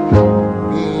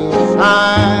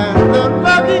beside the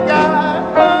lucky guy.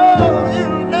 Oh, you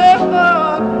never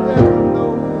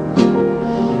know.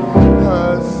 I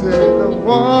say the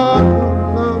one who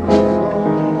loves you so,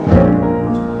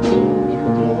 you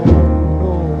don't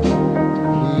know me.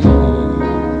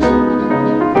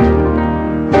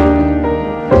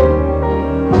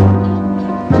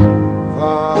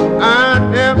 For I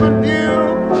never knew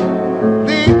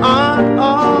the art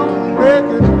of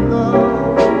making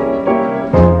love,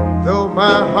 though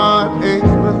my heart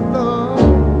aches with love.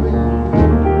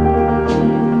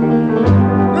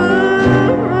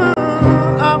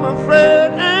 I'm afraid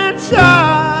and shy. I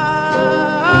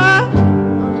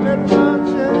let my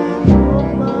chance go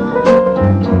by.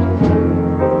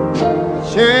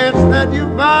 Chance that you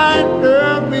might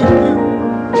love me too.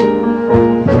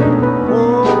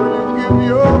 Oh, you give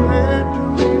your hand to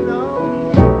me now,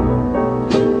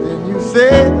 then you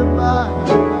say goodbye.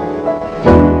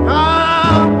 I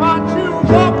watch you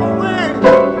walk away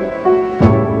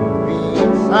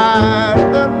beside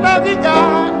the lucky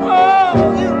guy. Oh,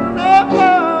 you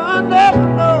never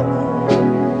know.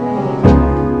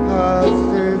 I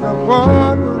say the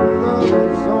one who loves you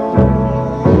so.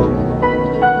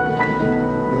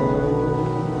 No,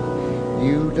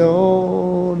 you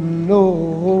don't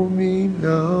know me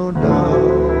now, now.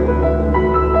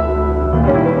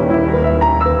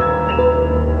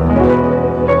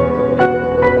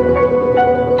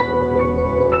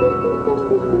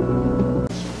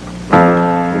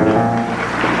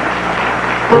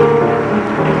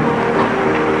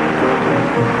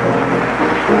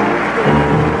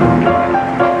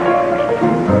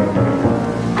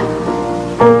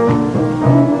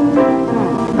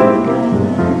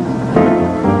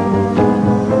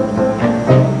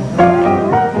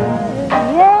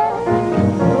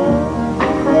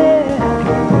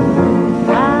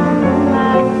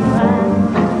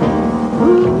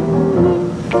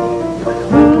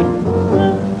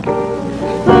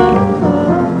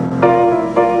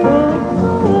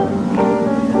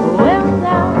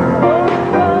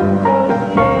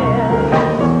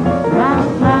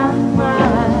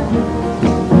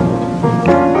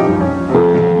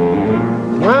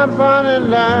 My bonnet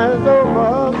lies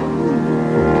over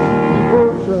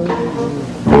ocean.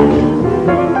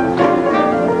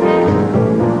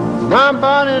 My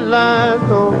bonnet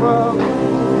lies over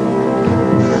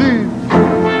sea.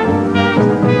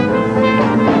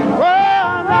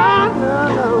 Well,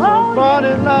 my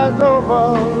bonnet lies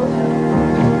over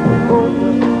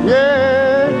ocean.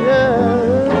 Yeah,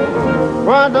 yeah.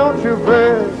 Why don't you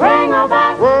bring her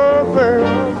back? Oh, bring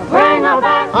her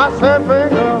back. I said bring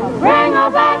her. Bring her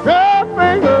back. Yeah,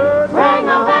 bring her. Bring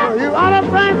her back. You ought to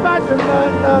bring back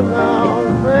tonight now.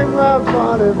 Bring my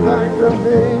body back to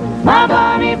me. My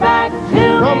body back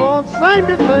to Come me. on, sing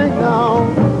the thing now.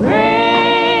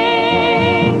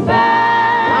 Bring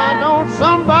back. I know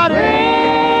somebody.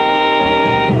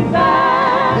 Bring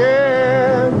back.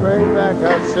 Yeah, bring back, I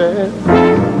said.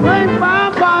 Bring my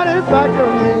body back to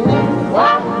me.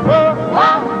 Walk, Oh,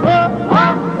 walk, walk.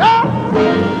 yeah.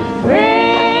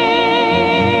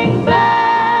 Bring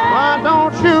back. Why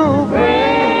don't you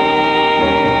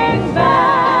Bring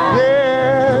back.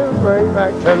 yeah, bring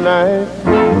back tonight.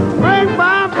 Bring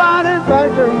my body back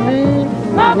to me.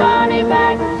 My body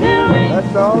back to me.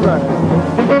 That's all right.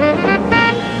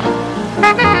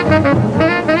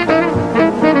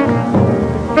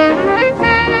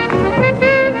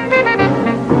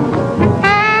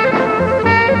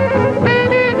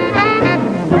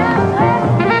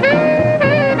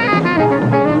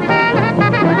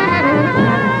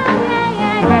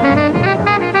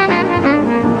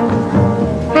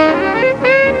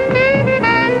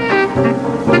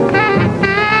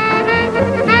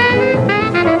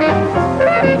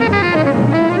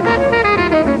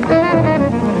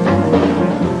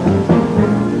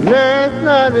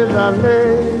 as I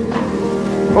lay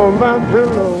on my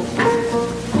pillow,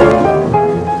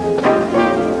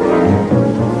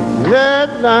 that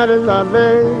night as I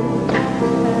lay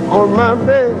on my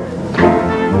bed,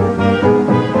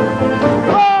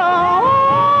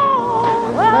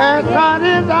 oh, that night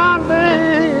as I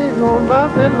lay on my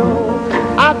pillow,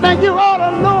 I think you ought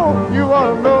to know, you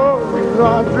know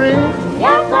I dream.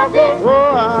 Yes, I did.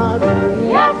 Oh, I dream.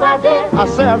 Yes, I did. I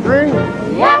say I dream.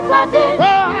 Yes, I did. Oh, I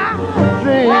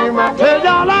dream. I tell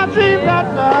y'all I dream that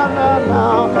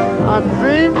now. I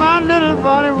dream my little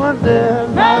bunny was dead.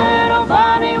 My little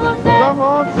bunny was dead. Come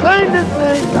on, sing this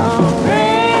thing down.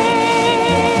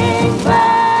 Bring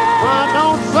back. Why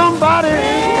don't somebody?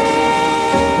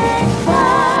 Bring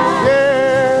back.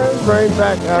 Yeah, bring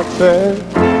back, I said.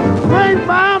 Bring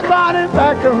my body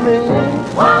back to me.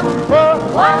 What? Whoa,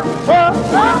 What? whoa,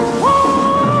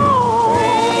 Whoa.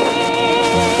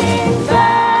 Bring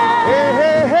back. hey,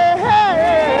 hey, hey,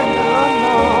 hey.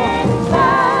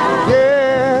 Back.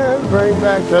 Yeah, bring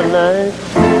back tonight.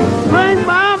 Bring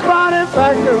my body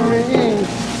back to me.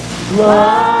 My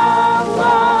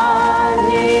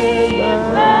Somebody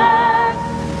back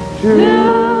to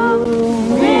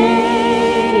me.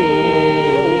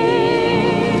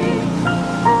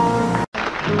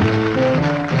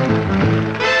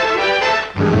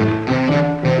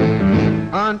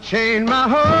 unchain my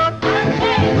heart.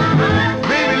 Unchain my heart.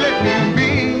 Baby, let me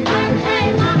be.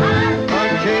 Unchain my heart.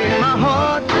 Unchain my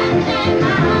heart. Unchain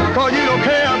my heart. Cause you don't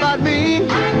care about me.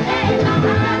 Unchain my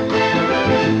heart.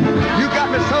 You got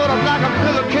me sort of like a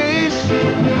pillowcase,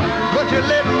 but you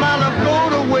let my love go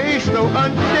to waste. So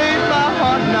unchain my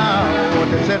heart now, want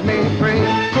to set me free.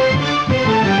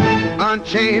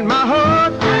 Unchain my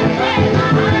heart. Unchain my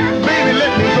heart. Baby,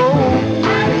 let me go.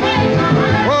 Unchain my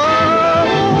heart. Oh,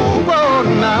 oh,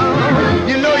 now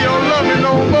you know you don't love me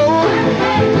no more.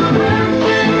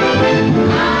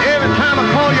 Every time I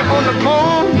call you on the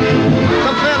phone,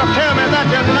 some fella tell me that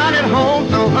you're not at home.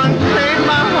 So unchain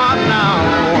my heart now,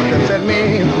 want to set me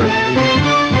free.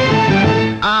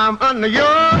 I'm under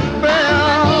your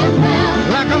spell,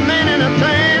 like a man in a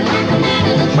trance.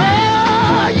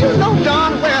 Well, you know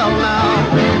darn well now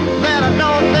that I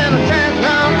don't stand a chance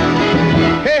now.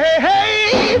 Hey, hey,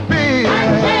 hey, baby, I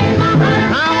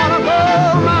wanna go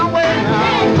my way now.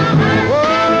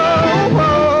 Whoa,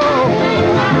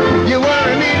 whoa, you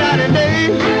worry me night and day.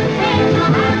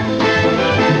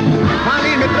 I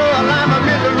leave me through a life of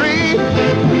misery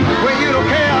when you don't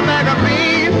care back of me.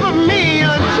 For me,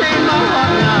 unchain my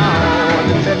heart now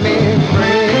to set me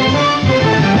free.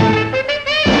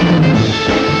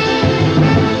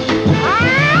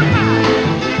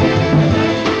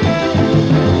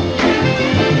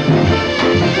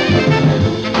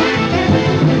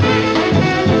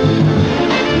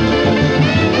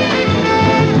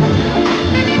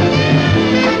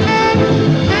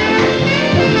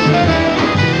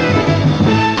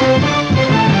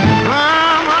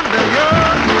 I'm under your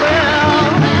spell,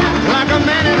 like a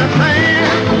man in a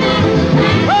trance.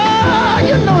 Oh,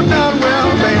 you know darn well,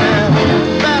 baby,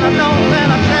 that I don't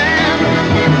stand a chance.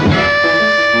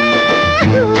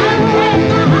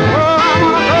 Oh, I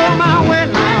wanna go my way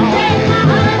now.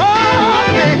 Oh,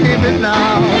 baby,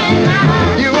 now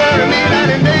you worry me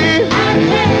night and day.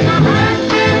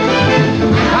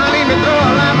 I leave me through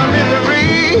a life of misery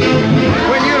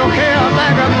when you don't care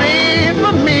like a me.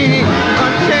 For me,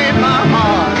 unchain my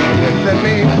heart and set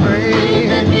me free.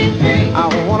 I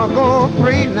wanna go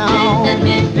free now. I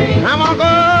wanna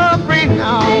go free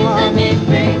now. I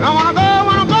wanna go,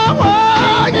 oh,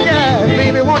 yeah.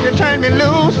 Baby, won't you turn me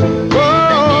loose?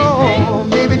 Oh,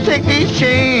 baby, take these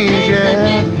chains,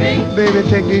 yeah. Baby,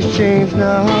 take these chains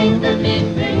now.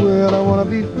 Well, I wanna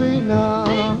be free now.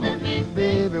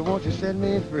 Baby, won't you set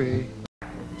me free?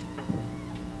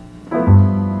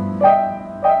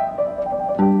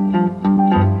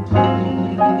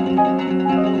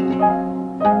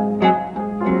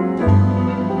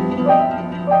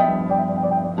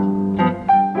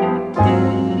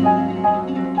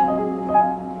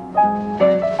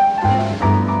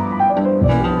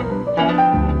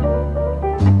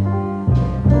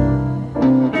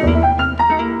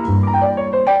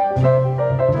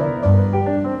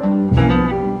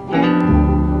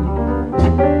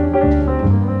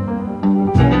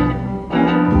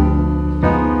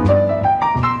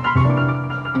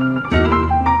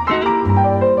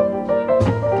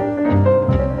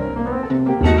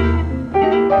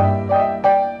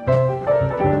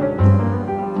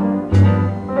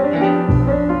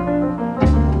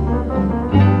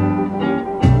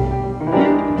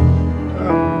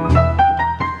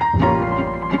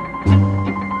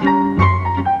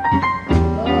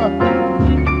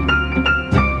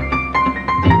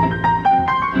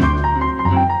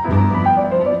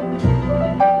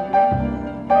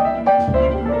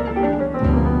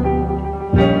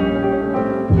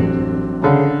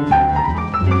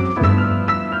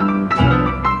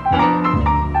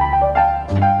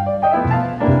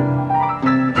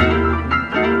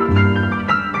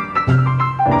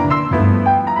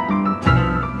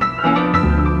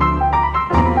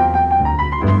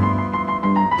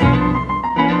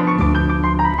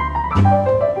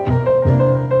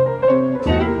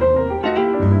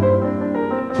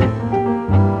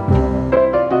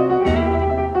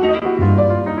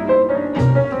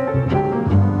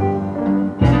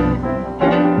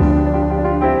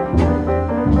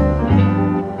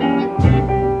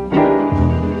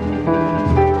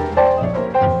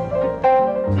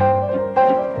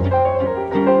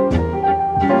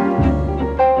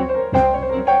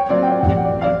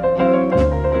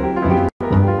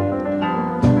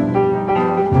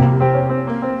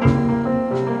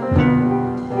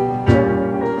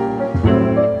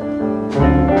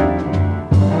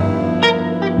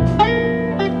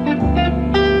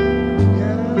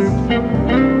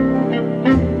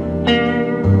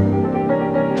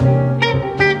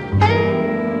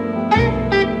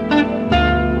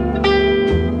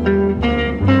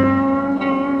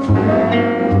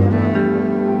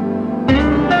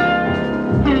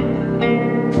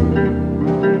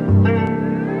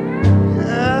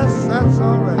 Yes, that's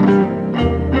all right.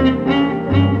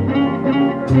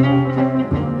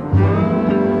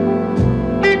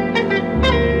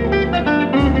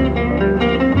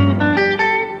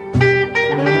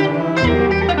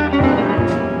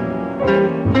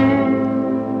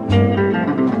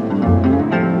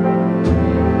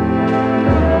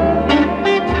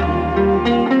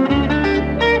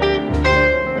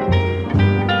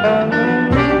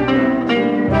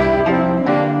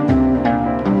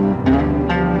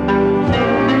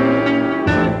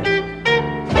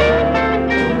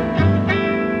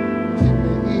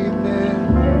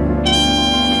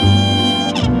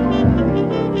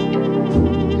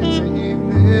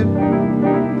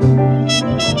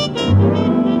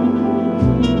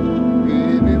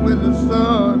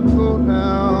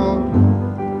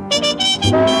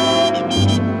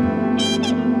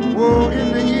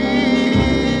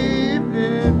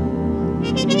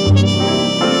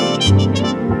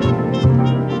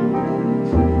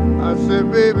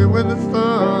 Baby, when the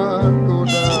sun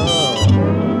goes down.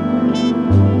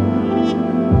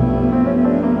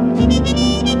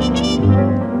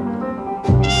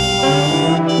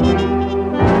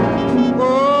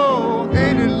 Oh,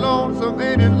 ain't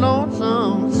it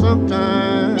lonesome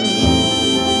sometimes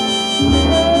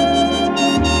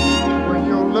when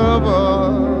your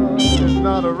lover is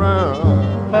not around.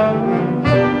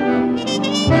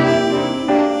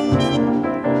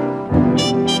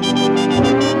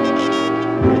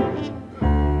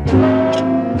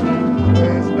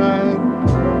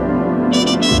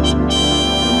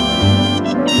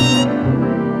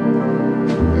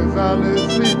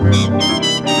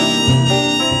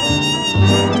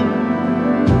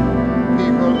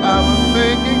 People, I was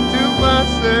thinking to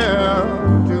myself,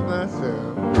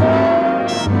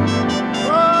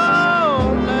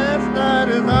 oh, last night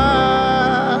as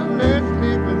I lay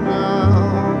sleeping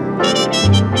now,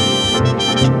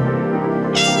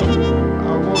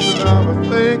 I was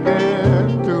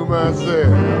thinking to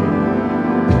myself,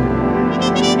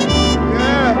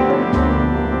 yeah.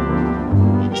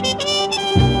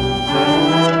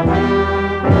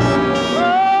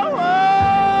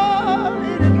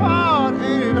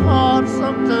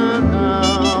 Sometimes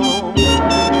now,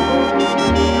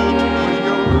 when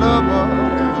your lover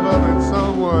is loving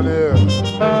someone else.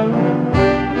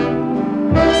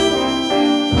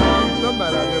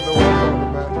 Somebody I didn't know what I'm talking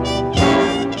about.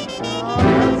 Oh,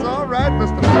 that's all right,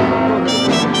 Mr. Miller.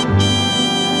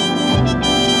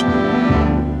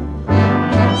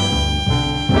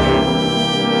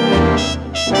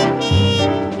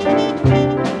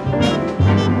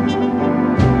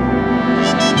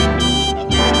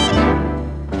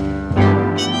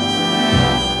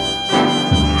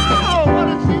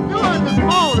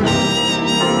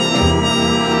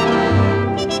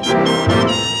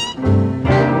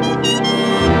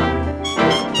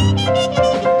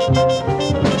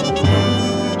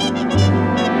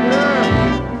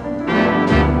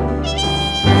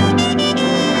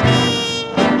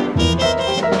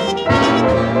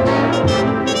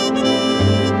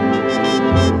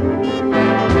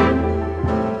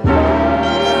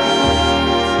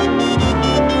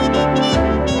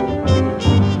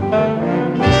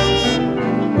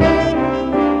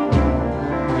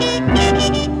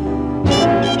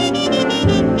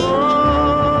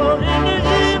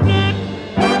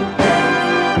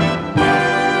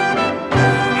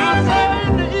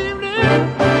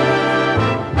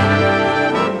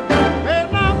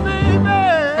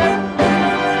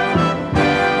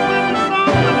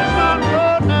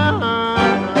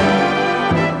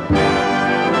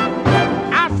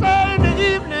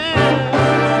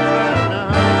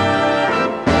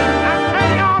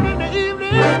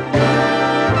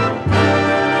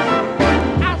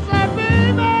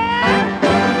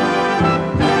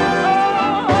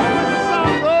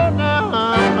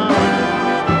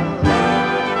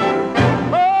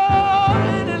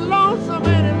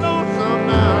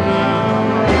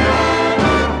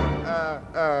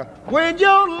 When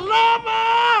your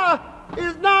lover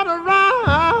is not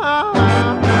around.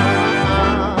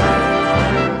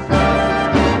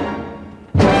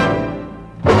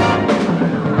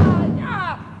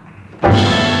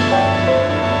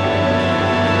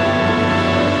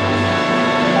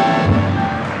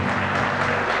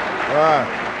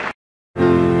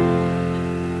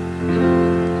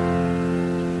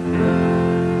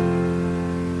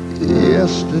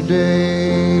 Yesterday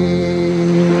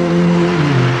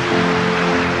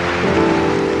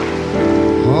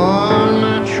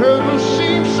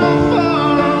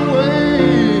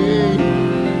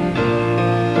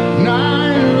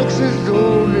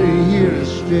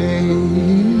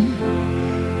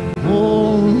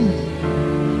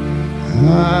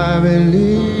I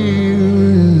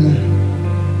believe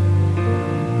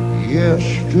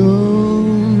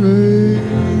yesterday.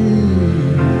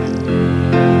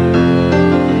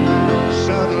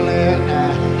 Suddenly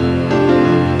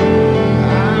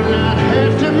I'm not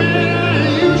half the man I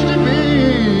used to be.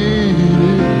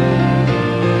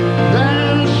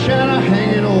 There's a shadow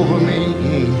hanging over me.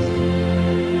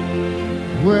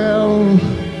 Well,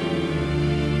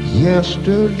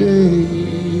 yesterday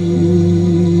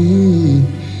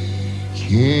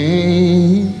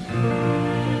came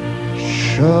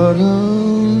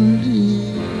suddenly.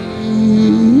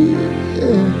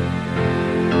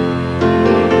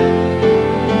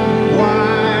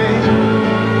 Why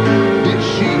did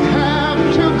she have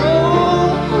to go?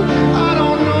 I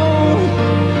don't know.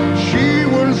 She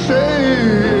wouldn't say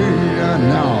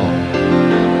no.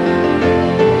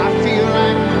 I feel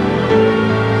like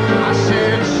I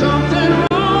said something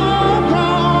wrong,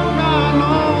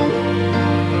 wrong,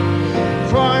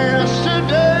 for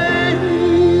yesterday.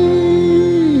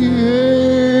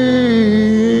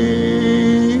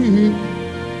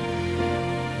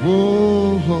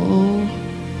 Whoa,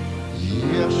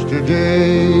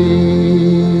 yesterday.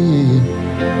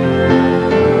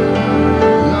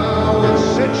 Love was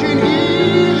such an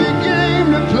easy game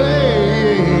to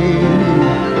play.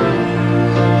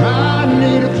 I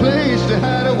need a place to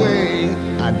hide away.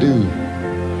 I do.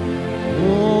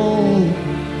 Oh,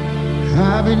 I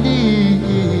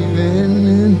believe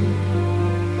in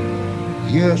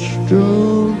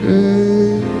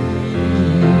yesterday.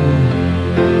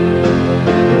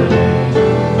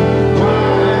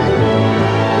 Why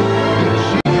did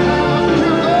she have to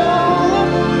go?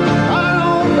 I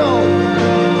don't know.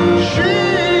 She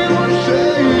would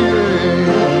say,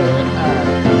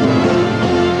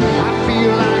 I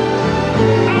feel like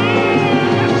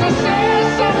I said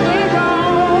something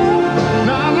wrong.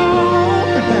 No,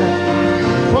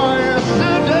 for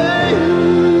yesterday.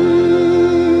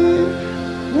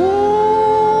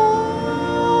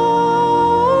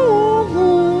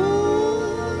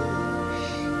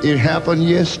 It happened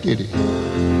yesterday.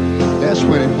 That's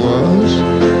when it was.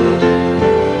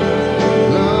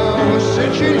 Love was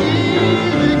such an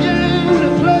easy game to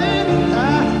play. I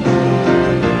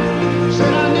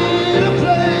said I need a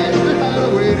place to hide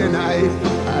away tonight.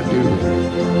 I do.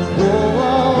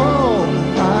 Oh,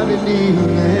 I believe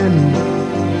in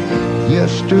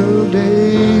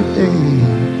yesterday.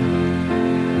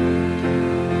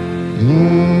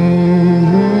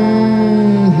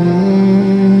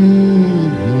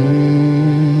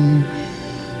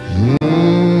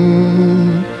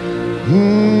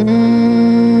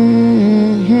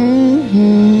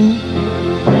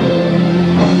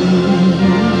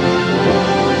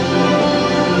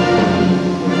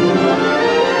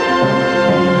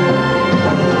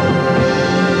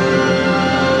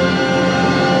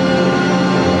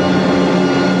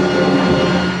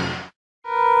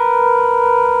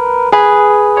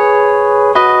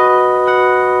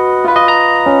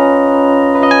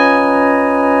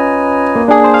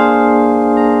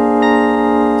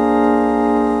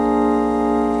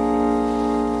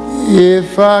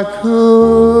 If I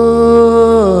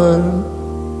could,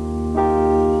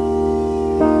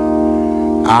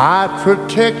 I'd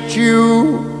protect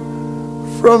you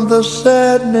from the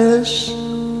sadness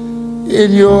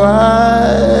in your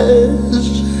eyes,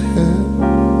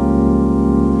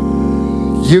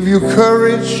 give you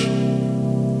courage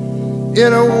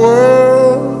in a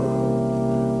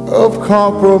world of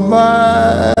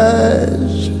compromise.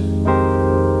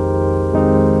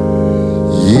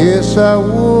 Yes, I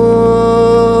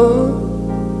would,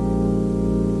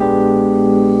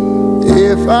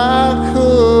 if I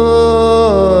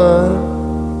could.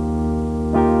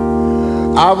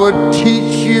 I would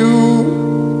teach you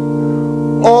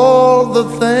all the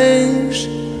things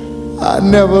I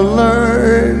never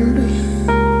learned,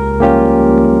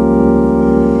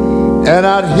 and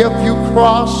I'd help you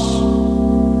cross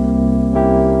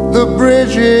the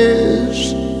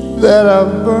bridges that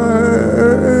I've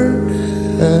burned.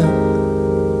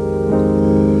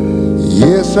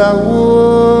 Yes, I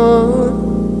would,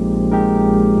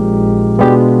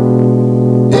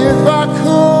 if I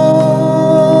could.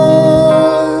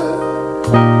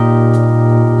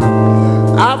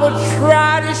 I would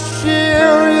try to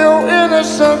shield your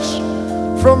innocence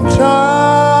from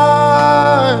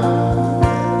time,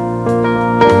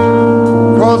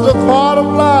 'cause the part of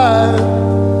life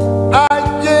I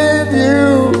gave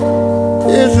you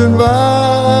isn't mine.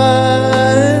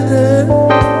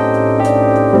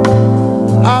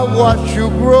 I watch you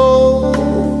grow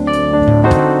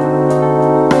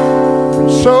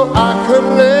so I could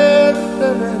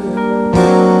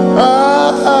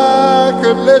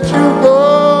let you go.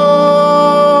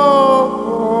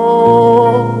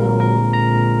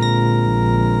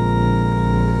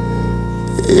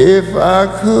 I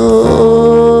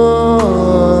could,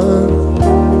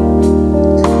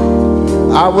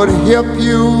 I would help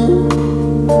you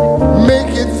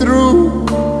make it through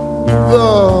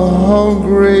the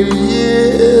hungry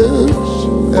years.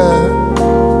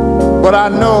 But I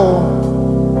know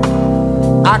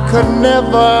I could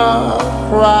never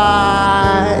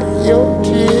cry your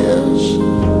tears.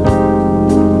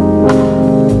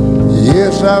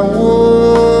 Yes, I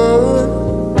would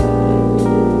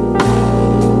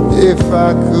if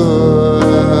I could.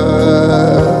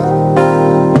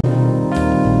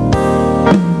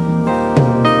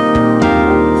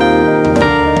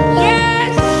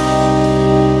 Yes,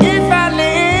 if I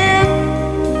live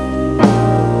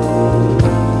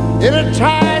in a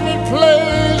tiny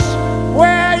place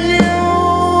where you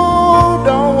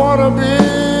don't want to be,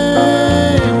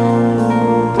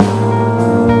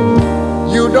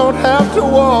 you don't have to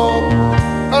walk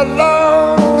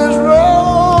along this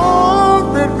road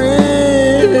with me.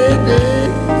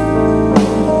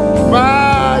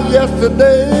 My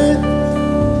yesterday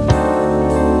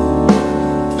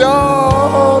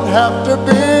don't have to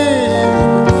be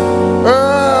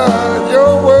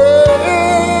your way.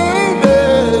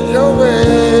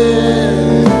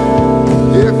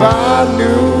 If I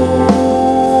knew,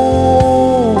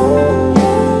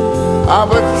 I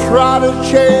would try to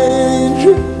change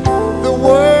the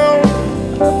world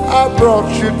I brought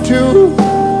you to.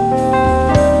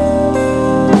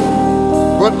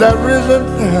 But there isn't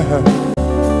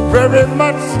very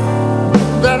much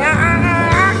that I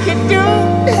can do,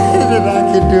 that I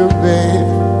can do, babe.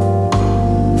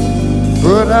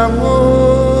 But I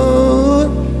would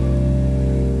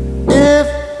if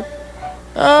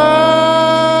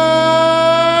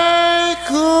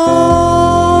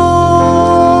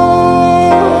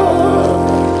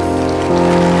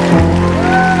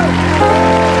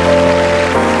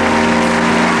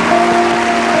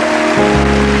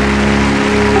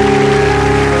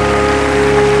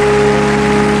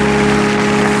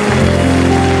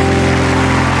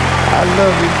I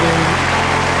love you, baby.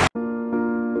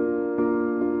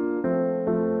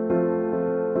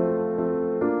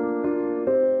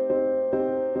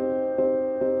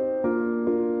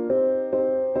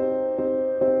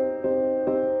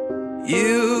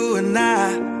 You and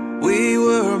I, we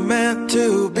were meant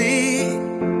to be.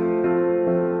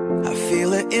 I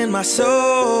feel it in my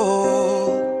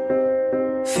soul.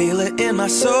 Feel it in my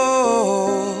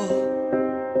soul.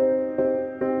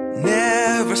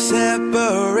 Never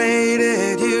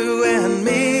separated, you and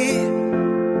me.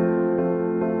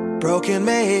 Broken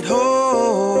made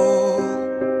whole.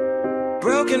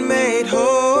 Broken made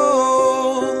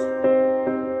whole.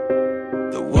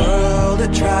 The world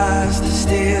that tries to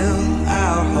steal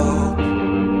our hope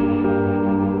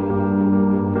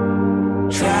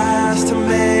tries to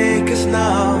make us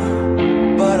numb,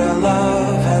 but our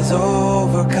love has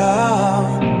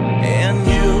overcome. And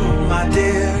you, my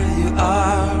dear, you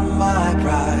are my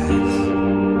prize.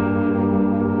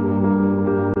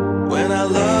 When I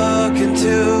look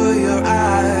into your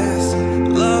eyes,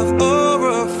 love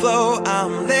overflow,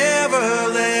 I'm never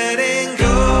letting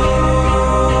go.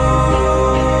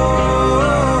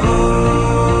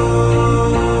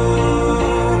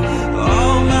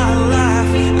 All my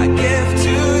life I give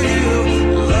to you,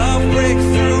 love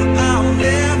breakthrough, I'm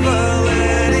never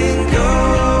letting go.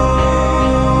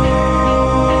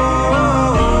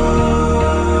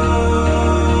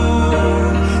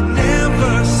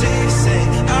 Never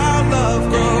ceasing, our love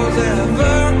grows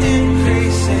ever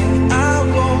increasing, I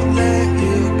won't let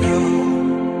you go.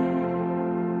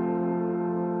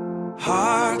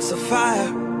 Hearts of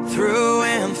fire through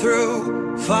and through,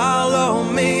 follow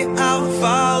me, I'll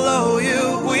follow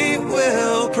you, we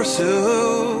will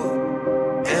pursue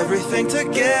everything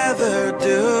together,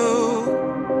 do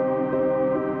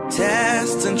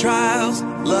tests and trials,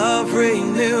 love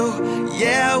renew.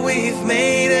 Yeah, we've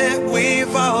made it,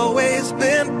 we've always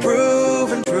been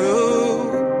proven true.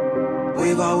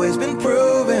 We've always been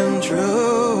proven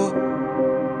true.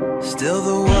 Still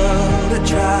the world that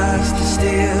tries to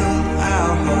steal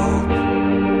our hope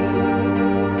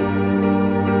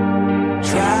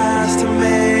tries to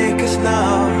make us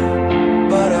numb,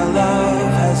 but our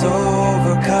love has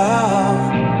overcome.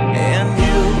 And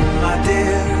you, my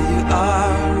dear, you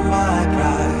are my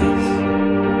prize.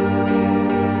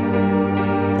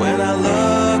 When I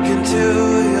look into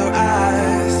your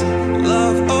eyes,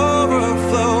 love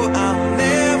overflow, I'm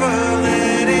never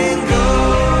letting go.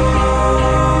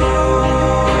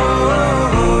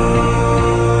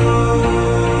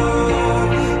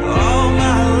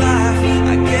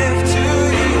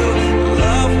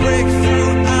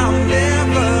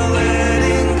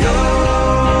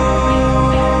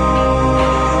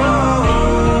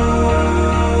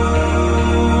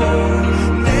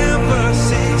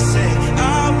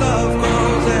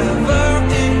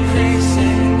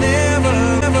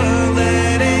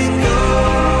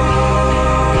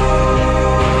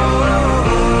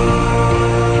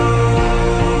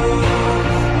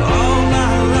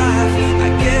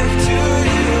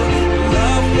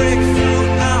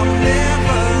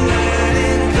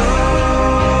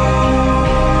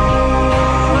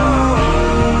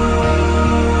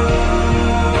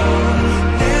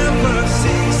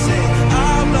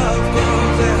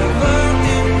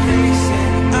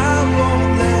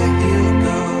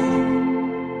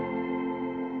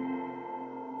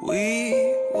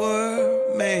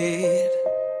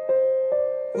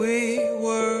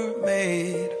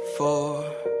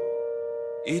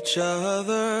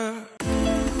 brother.